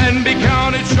and be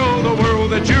counted, show the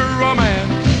world that you're a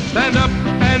man. Stand up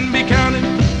and be counted,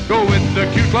 go with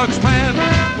the Ku Klux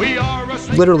Klan. We are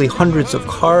literally hundreds of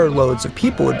carloads of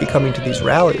people would be coming to these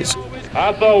rallies.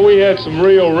 I thought we had some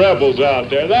real rebels out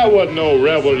there. That wasn't no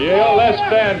rebel yell. Let's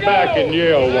stand back and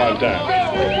yell one time.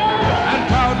 And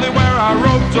proudly wear our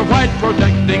robes of white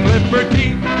protecting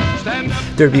liberty.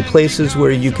 There'd be places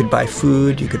where you could buy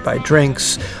food, you could buy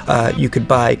drinks, you could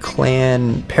buy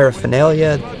Klan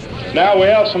paraphernalia. Now we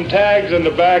have some tags in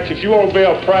the back. If you want to be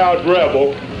a proud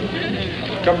rebel,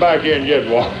 come back here and get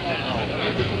one.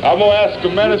 I'm going to ask the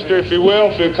minister, if he will,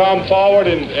 if he'll come forward,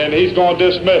 and he's going to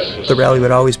dismiss us. The rally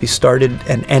would always be started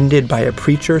and ended by a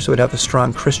preacher, so it would have a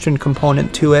strong Christian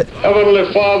component to it.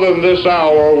 Heavenly Father, in this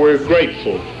hour, we're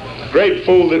grateful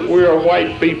that we are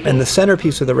white people. And the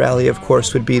centerpiece of the rally, of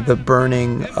course, would be the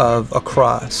burning of a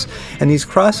cross. And these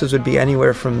crosses would be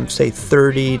anywhere from, say,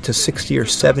 30 to 60 or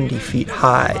 70 feet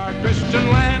high. Our Christian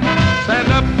land,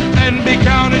 stand up and be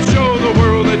counted, show the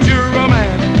world that you're a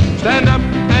man. Stand up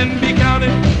and be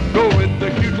counted, go with the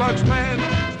Ku Klux Klan.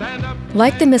 Stand up.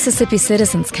 Like the Mississippi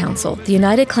Citizens Council, the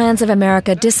United Klans of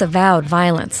America disavowed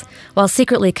violence while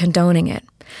secretly condoning it.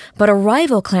 But a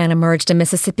rival Klan emerged in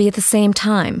Mississippi at the same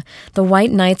time, the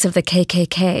White Knights of the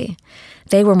KKK.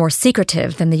 They were more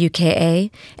secretive than the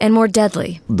UKA and more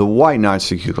deadly. The White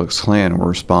Knights of the Ku Klux Klan were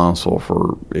responsible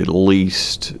for at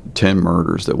least 10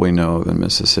 murders that we know of in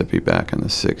Mississippi back in the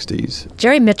 60s.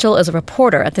 Jerry Mitchell is a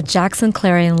reporter at the Jackson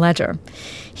Clarion Ledger.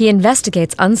 He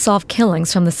investigates unsolved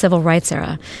killings from the civil rights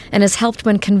era and has helped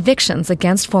win convictions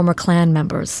against former Klan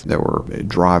members. There were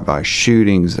drive-by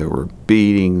shootings, there were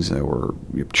beatings, there were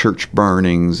church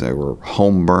burnings, there were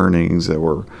home burnings, there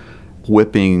were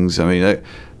whippings. I mean,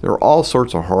 there were all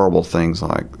sorts of horrible things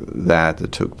like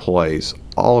that took place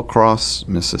all across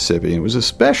Mississippi. It was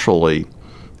especially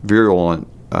virulent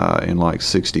in like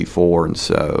 64 and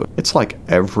so. It's like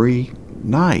every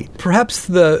night. Perhaps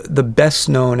the best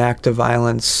known act of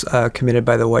violence committed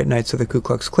by the White Knights of the Ku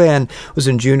Klux Klan was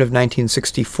in June of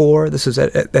 1964. This is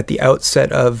at the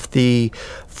outset of the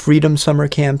Freedom Summer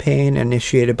campaign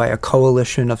initiated by a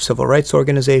coalition of civil rights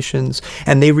organizations,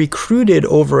 and they recruited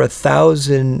over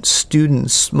 1,000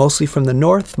 students, mostly from the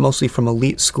North, mostly from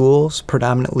elite schools,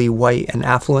 predominantly white and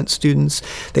affluent students,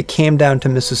 that came down to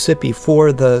Mississippi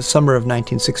for the summer of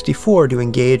 1964 to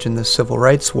engage in this civil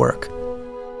rights work.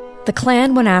 The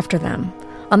Klan went after them.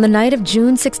 On the night of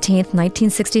June 16,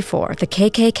 1964, the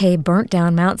KKK burnt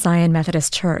down Mount Zion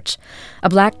Methodist Church, a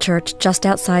black church just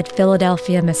outside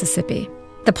Philadelphia, Mississippi.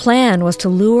 The plan was to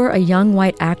lure a young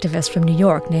white activist from New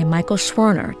York named Michael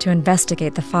Schwerner to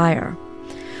investigate the fire.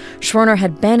 Schwerner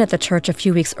had been at the church a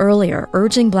few weeks earlier,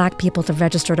 urging black people to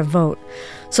register to vote,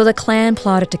 so the Klan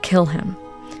plotted to kill him.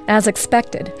 As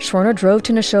expected, Schwerner drove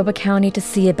to Neshoba County to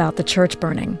see about the church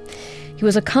burning. He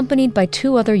was accompanied by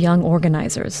 2 other young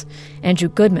organizers. Andrew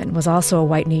Goodman was also a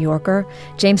white New Yorker.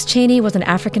 James Chaney was an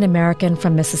African-American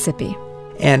from Mississippi.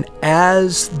 And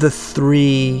as the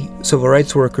 3 civil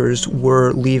rights workers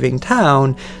were leaving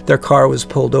town, their car was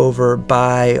pulled over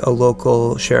by a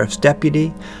local sheriff's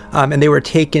deputy, and they were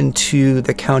taken to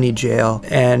the county jail,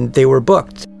 and they were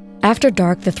booked. After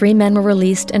dark, the three men were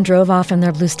released and drove off in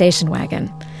their blue station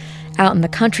wagon. Out in the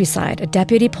countryside, a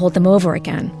deputy pulled them over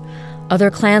again.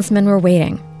 Other Klansmen were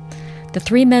waiting. The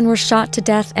three men were shot to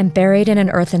death and buried in an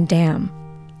earthen dam.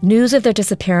 News of their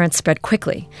disappearance spread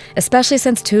quickly, especially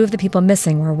since two of the people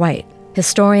missing were white.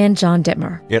 Historian John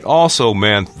Dittmer. It also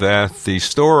meant that the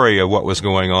story of what was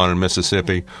going on in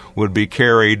Mississippi would be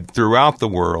carried throughout the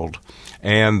world,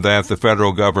 and that the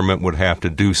federal government would have to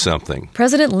do something.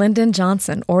 President Lyndon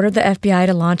Johnson ordered the FBI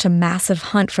to launch a massive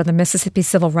hunt for the Mississippi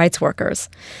civil rights workers.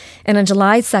 And on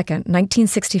July 2,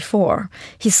 1964,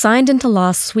 he signed into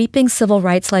law sweeping civil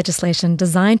rights legislation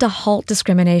designed to halt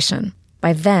discrimination.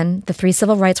 By then, the three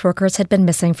civil rights workers had been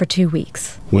missing for 2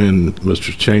 weeks. When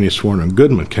Mr. Cheney, Sworn, and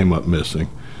Goodman came up missing,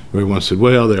 everyone said,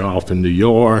 well, they're off in New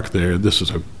York. This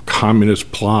is a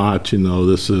communist plot.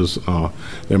 This is,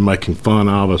 they're making fun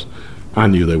of us. I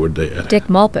knew they were dead. Dick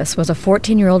Malpas was a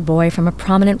 14-year-old boy from a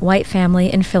prominent white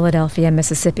family in Philadelphia,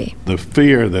 Mississippi. The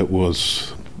fear that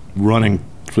was running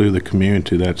through the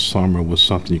community that summer was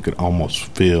something you could almost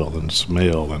feel and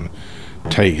smell and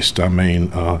taste. I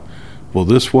mean, well,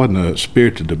 this wasn't a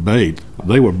spirited debate.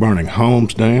 They were burning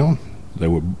homes down. They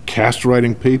were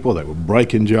castrating people. They were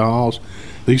breaking jaws.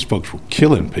 These folks were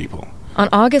killing people. On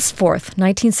August 4th,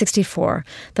 1964,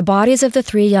 the bodies of the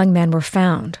three young men were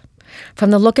found.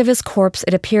 From the look of his corpse,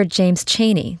 it appeared James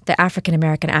Chaney, the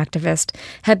African-American activist,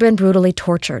 had been brutally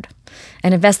tortured.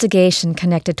 An investigation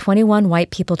connected 21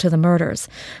 white people to the murders,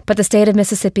 but the state of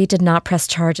Mississippi did not press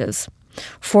charges.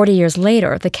 40 years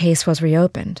later, the case was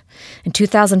reopened. In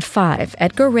 2005,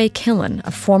 Edgar Ray Killen,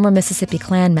 a former Mississippi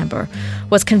Klan member,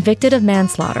 was convicted of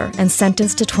manslaughter and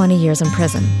sentenced to 20 years in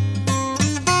prison.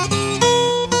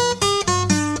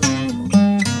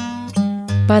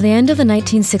 By the end of the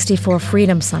 1964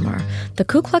 Freedom Summer, the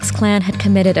Ku Klux Klan had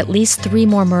committed at least 3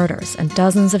 more murders and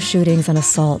dozens of shootings and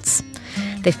assaults.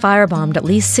 They firebombed at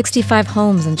least 65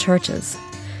 homes and churches.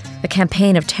 The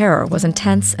campaign of terror was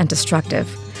intense and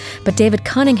destructive, but David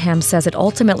Cunningham says it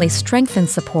ultimately strengthened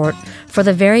support for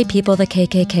the very people the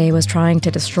KKK was trying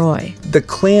to destroy. The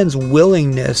Klan's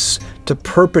willingness to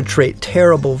perpetrate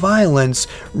terrible violence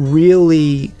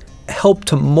really helped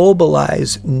to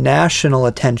mobilize national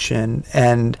attention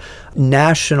and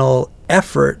national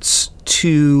efforts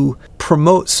to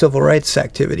promote civil rights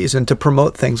activities and to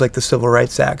promote things like the Civil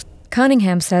Rights Act.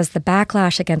 Cunningham says the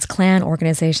backlash against Klan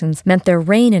organizations meant their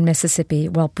reign in Mississippi,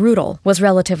 while brutal, was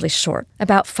relatively short,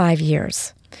 about 5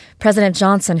 years. President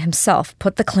Johnson himself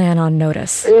put the Klan on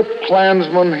notice. If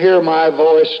Klansmen hear my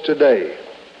voice today,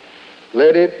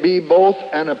 let it be both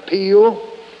an appeal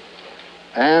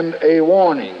and a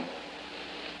warning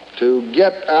to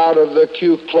get out of the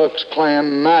Ku Klux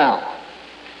Klan now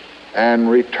and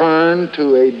return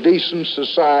to a decent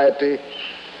society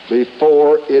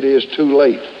before it is too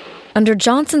late. Under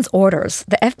Johnson's orders,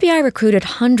 the FBI recruited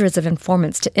hundreds of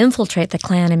informants to infiltrate the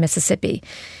Klan in Mississippi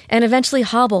and eventually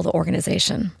hobble the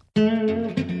organization.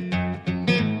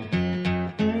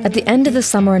 At the end of the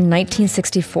summer in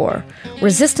 1964,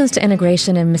 resistance to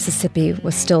integration in Mississippi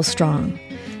was still strong,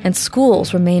 and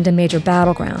schools remained a major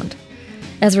battleground.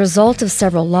 As a result of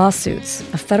several lawsuits,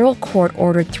 a federal court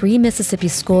ordered 3 Mississippi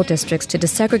school districts to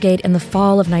desegregate in the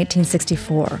fall of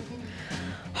 1964.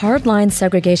 Hardline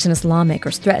segregationist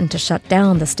lawmakers threatened to shut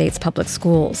down the state's public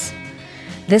schools.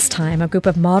 This time, a group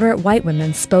of moderate white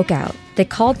women spoke out. They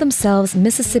called themselves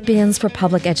Mississippians for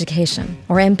Public Education,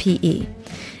 or MPE,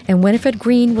 and Winifred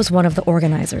Green was one of the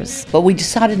organizers. But we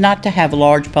decided not to have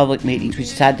large public meetings. We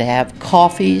decided to have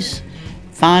coffees,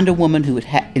 find a woman who would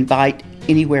invite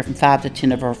anywhere from 5 to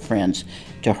 10 of her friends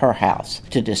to her house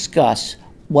to discuss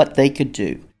what they could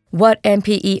do. What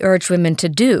MPE urged women to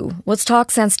do was talk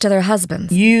sense to their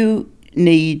husbands. You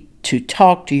need to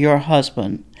talk to your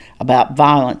husband about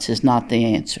violence is not the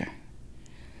answer.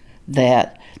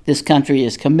 That this country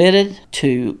is committed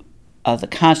to the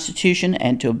Constitution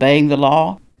and to obeying the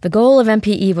law. The goal of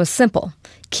MPE was simple: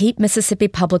 keep Mississippi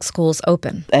public schools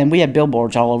open. And we had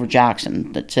billboards all over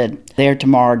Jackson that said, "There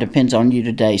tomorrow depends on you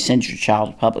today. Send your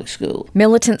child to public school."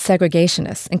 Militant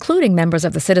segregationists, including members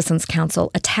of the Citizens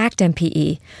Council, attacked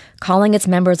MPE, calling its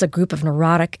members a group of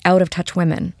neurotic, out-of-touch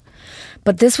women.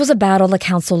 But this was a battle the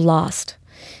council lost.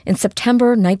 In September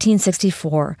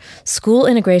 1964, school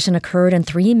integration occurred in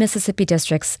 3 Mississippi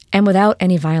districts and without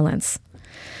any violence.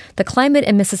 The climate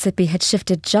in Mississippi had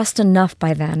shifted just enough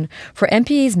by then for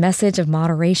MPE's message of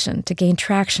moderation to gain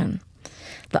traction.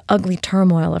 The ugly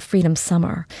turmoil of Freedom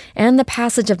Summer and the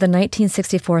passage of the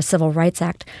 1964 Civil Rights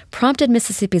Act prompted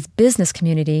Mississippi's business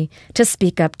community to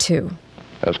speak up too.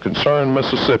 As concerned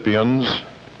Mississippians,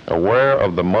 aware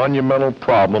of the monumental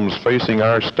problems facing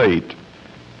our state,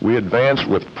 we advanced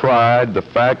with pride the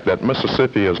fact that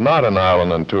Mississippi is not an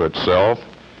island unto itself,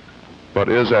 but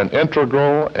is an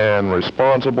integral and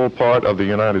responsible part of the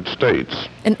United States.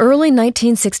 In early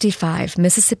 1965,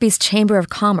 Mississippi's Chamber of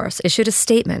Commerce issued a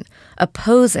statement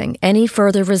opposing any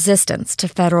further resistance to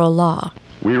federal law.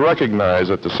 We recognize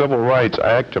that the Civil Rights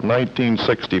Act of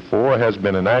 1964 has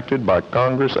been enacted by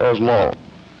Congress as law.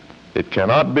 It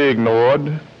cannot be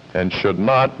ignored and should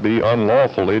not be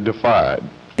unlawfully defied.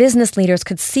 Business leaders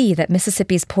could see that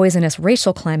Mississippi's poisonous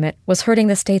racial climate was hurting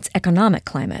the state's economic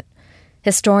climate.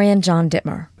 Historian John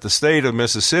Dittmer. The state of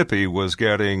Mississippi was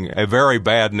getting a very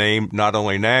bad name, not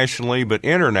only nationally, but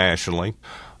internationally.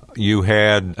 You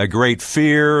had a great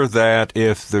fear that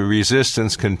if the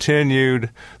resistance continued,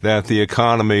 that the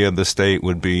economy of the state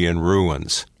would be in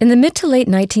ruins. In the mid to late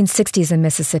 1960s in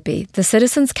Mississippi, the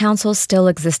Citizens Council still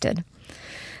existed.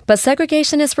 But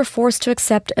segregationists were forced to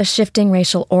accept a shifting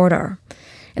racial order.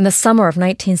 In the summer of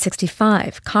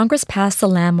 1965, Congress passed the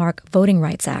landmark Voting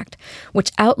Rights Act,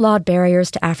 which outlawed barriers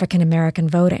to African American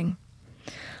voting.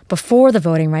 Before the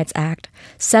Voting Rights Act,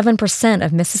 7%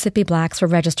 of Mississippi blacks were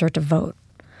registered to vote.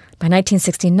 By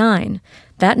 1969,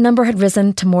 that number had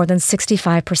risen to more than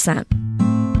 65%.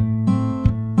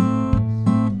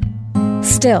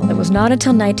 Still, it was not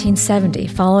until 1970,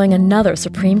 following another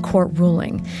Supreme Court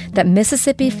ruling, that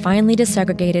Mississippi finally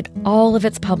desegregated all of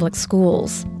its public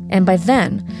schools. And by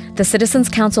then, the Citizens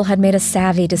Council had made a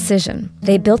savvy decision.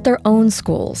 They built their own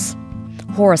schools.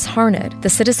 Horace Harned, the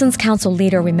Citizens Council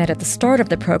leader we met at the start of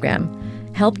the program,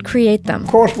 helped create them. Of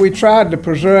course, we tried to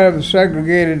preserve the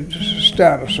segregated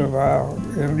status of our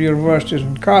universities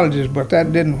and colleges, but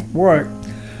that didn't work.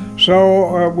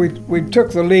 So we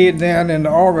took the lead then in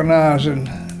organizing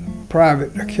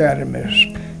private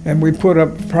academies, and we put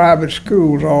up private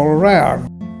schools all around.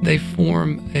 They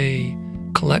form a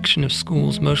collection of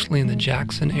schools mostly in the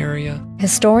Jackson area.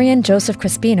 Historian Joseph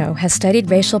Crispino has studied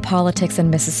racial politics in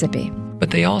Mississippi.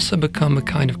 But they also become a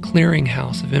kind of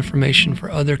clearinghouse of information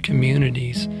for other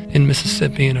communities in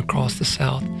Mississippi and across the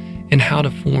South in how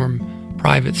to form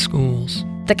private schools.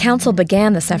 The council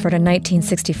began this effort in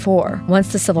 1964,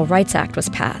 once the Civil Rights Act was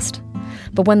passed.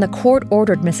 But when the court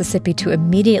ordered Mississippi to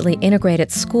immediately integrate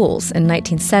its schools in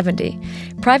 1970,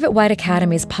 private white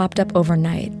academies popped up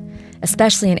overnight,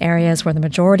 especially in areas where the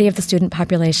majority of the student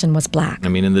population was black. I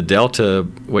mean, in the Delta,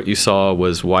 what you saw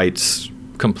was whites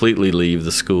completely leave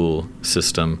the school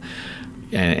system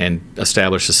and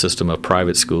establish a system of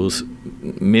private schools,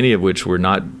 many of which were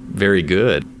not very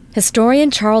good. Historian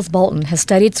Charles Bolton has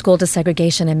studied school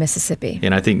desegregation in Mississippi.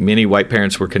 And I think many white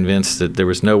parents were convinced that there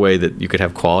was no way that you could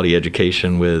have quality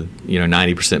education with,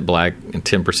 90% black and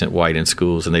 10% white in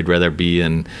schools, and they'd rather be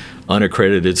in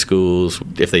unaccredited schools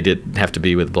if they didn't have to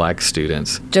be with black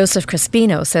students. Joseph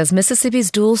Crispino says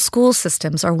Mississippi's dual school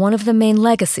systems are one of the main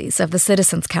legacies of the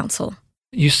Citizens Council.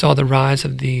 You saw the rise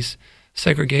of these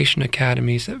segregation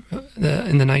academies in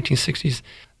the 1960s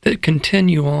that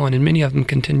continue on, and many of them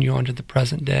continue on to the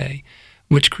present day,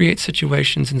 which creates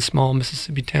situations in small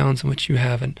Mississippi towns in which you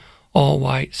have an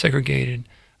all-white segregated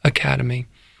academy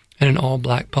and an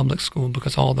all-black public school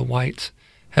because all the whites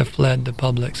have fled the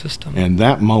public system. And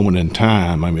that moment in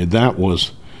time, that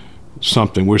was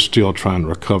something we're still trying to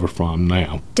recover from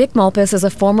now. Dick Malpass is a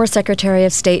former Secretary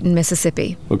of State in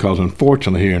Mississippi. Because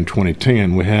unfortunately here in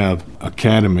 2010, we have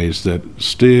academies that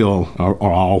still are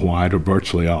all white or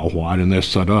virtually all white, and they're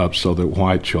set up so that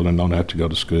white children don't have to go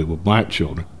to school with black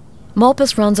children.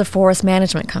 Malpass runs a forest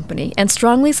management company and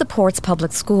strongly supports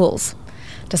public schools.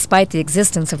 Despite the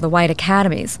existence of the white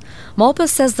academies, Malpass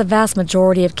says the vast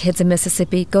majority of kids in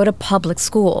Mississippi go to public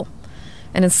school.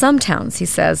 And in some towns, he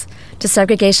says,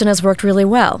 desegregation has worked really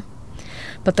well.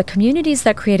 But the communities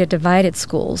that created divided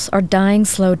schools are dying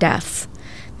slow deaths.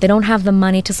 They don't have the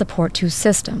money to support two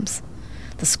systems.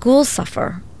 The schools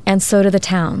suffer, and so do the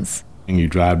towns. And you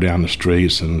drive down the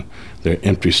streets, and there are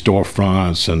empty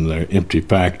storefronts, and there are empty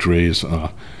factories,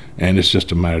 and it's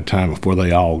just a matter of time before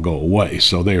they all go away.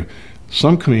 So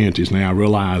some communities now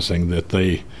realizing that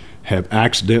they have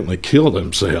accidentally killed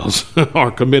themselves or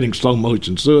committing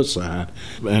slow-motion suicide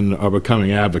and are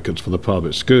becoming advocates for the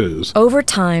public schools. Over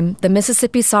time, the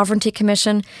Mississippi Sovereignty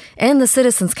Commission and the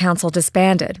Citizens Council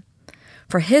disbanded.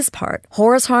 For his part,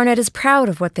 Horace Harned is proud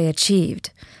of what they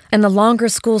achieved. And the longer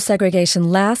school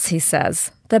segregation lasts, he says,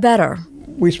 the better.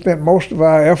 We spent most of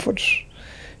our efforts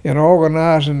in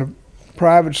organizing the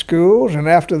private schools, and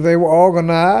after they were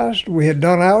organized, we had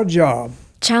done our job.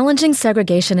 Challenging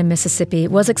segregation in Mississippi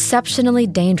was exceptionally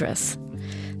dangerous.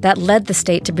 That led the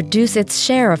state to produce its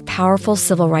share of powerful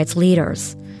civil rights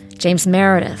leaders. James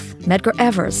Meredith, Medgar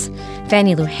Evers,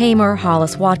 Fannie Lou Hamer,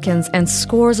 Hollis Watkins, and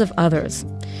scores of others.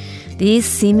 These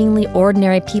seemingly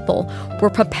ordinary people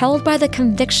were propelled by the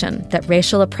conviction that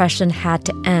racial oppression had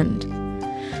to end.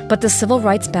 But the civil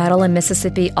rights battle in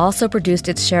Mississippi also produced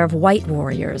its share of white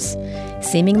warriors,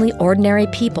 seemingly ordinary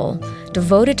people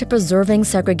devoted to preserving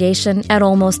segregation at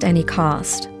almost any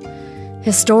cost.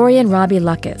 Historian Robbie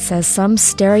Luckett says some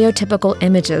stereotypical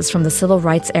images from the civil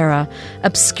rights era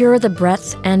obscure the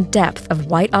breadth and depth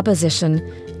of white opposition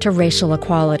to racial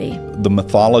equality. The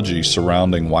mythology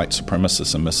surrounding white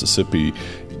supremacists in Mississippi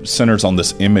centers on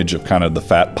this image of kind of the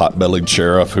fat pot-bellied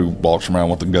sheriff who walks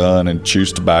around with a gun and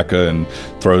chews tobacco and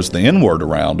throws the N-word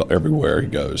around everywhere he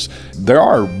goes. There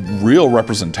are real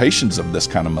representations of this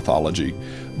kind of mythology,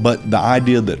 but the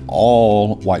idea that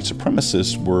all white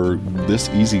supremacists were this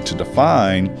easy to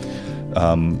define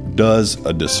does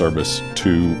a disservice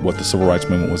to what the civil rights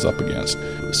movement was up against.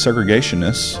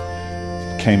 Segregationists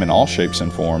came in all shapes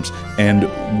and forms and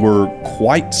were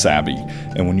quite savvy.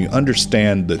 And when you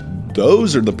understand that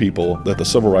those are the people that the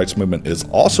civil rights movement is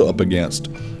also up against,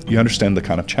 you understand the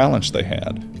kind of challenge they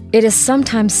had. It is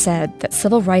sometimes said that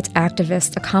civil rights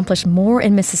activists accomplished more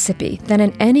in Mississippi than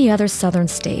in any other southern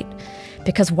state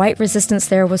because white resistance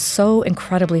there was so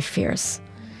incredibly fierce,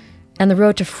 and the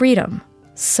road to freedom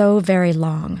so very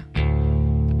long.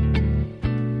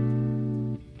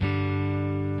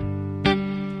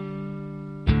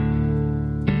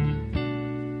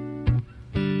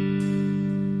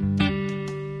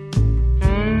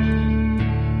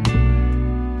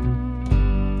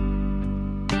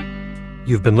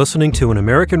 You've been listening to an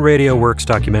American Radio Works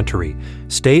documentary,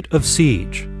 State of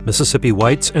Siege, Mississippi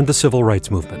Whites and the Civil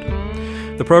Rights Movement.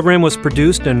 The program was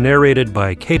produced and narrated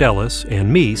by Kate Ellis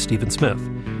and me, Stephen Smith.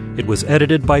 It was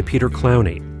edited by Peter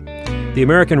Clowney. The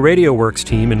American Radio Works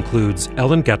team includes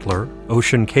Ellen Gettler,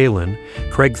 Ocean Kalin,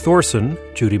 Craig Thorson,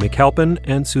 Judy McAlpin,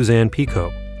 and Suzanne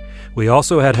Pico. We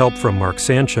also had help from Mark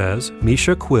Sanchez,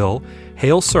 Misha Quill,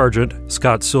 Hale Sargent,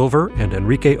 Scott Silver, and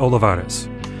Enrique Olivares.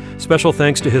 Special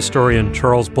thanks to historian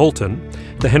Charles Bolton,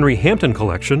 the Henry Hampton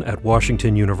Collection at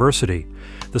Washington University,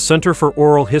 the Center for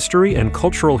Oral History and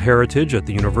Cultural Heritage at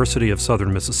the University of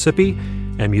Southern Mississippi,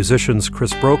 and musicians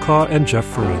Chris Brokaw and Jeff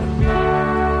Farina.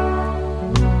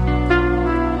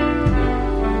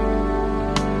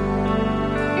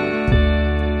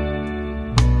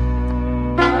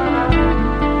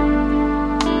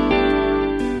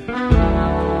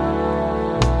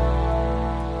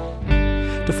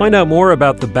 To find out more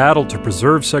about the battle to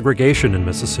preserve segregation in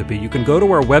Mississippi, you can go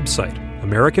to our website,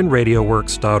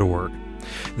 AmericanRadioWorks.org.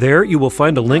 There you will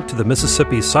find a link to the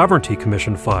Mississippi Sovereignty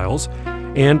Commission files,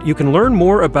 and you can learn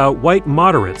more about white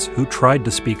moderates who tried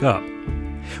to speak up.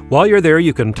 While you're there,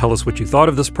 you can tell us what you thought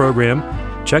of this program,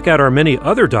 check out our many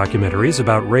other documentaries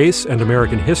about race and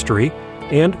American history,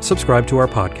 and subscribe to our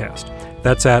podcast.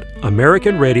 That's at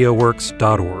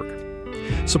AmericanRadioWorks.org.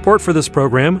 Support for this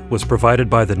program was provided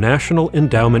by the National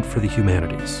Endowment for the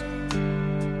Humanities.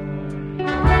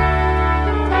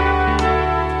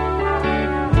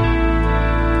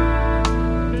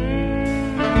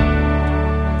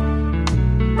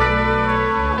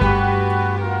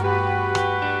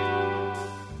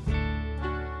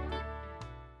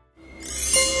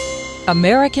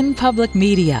 American Public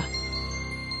Media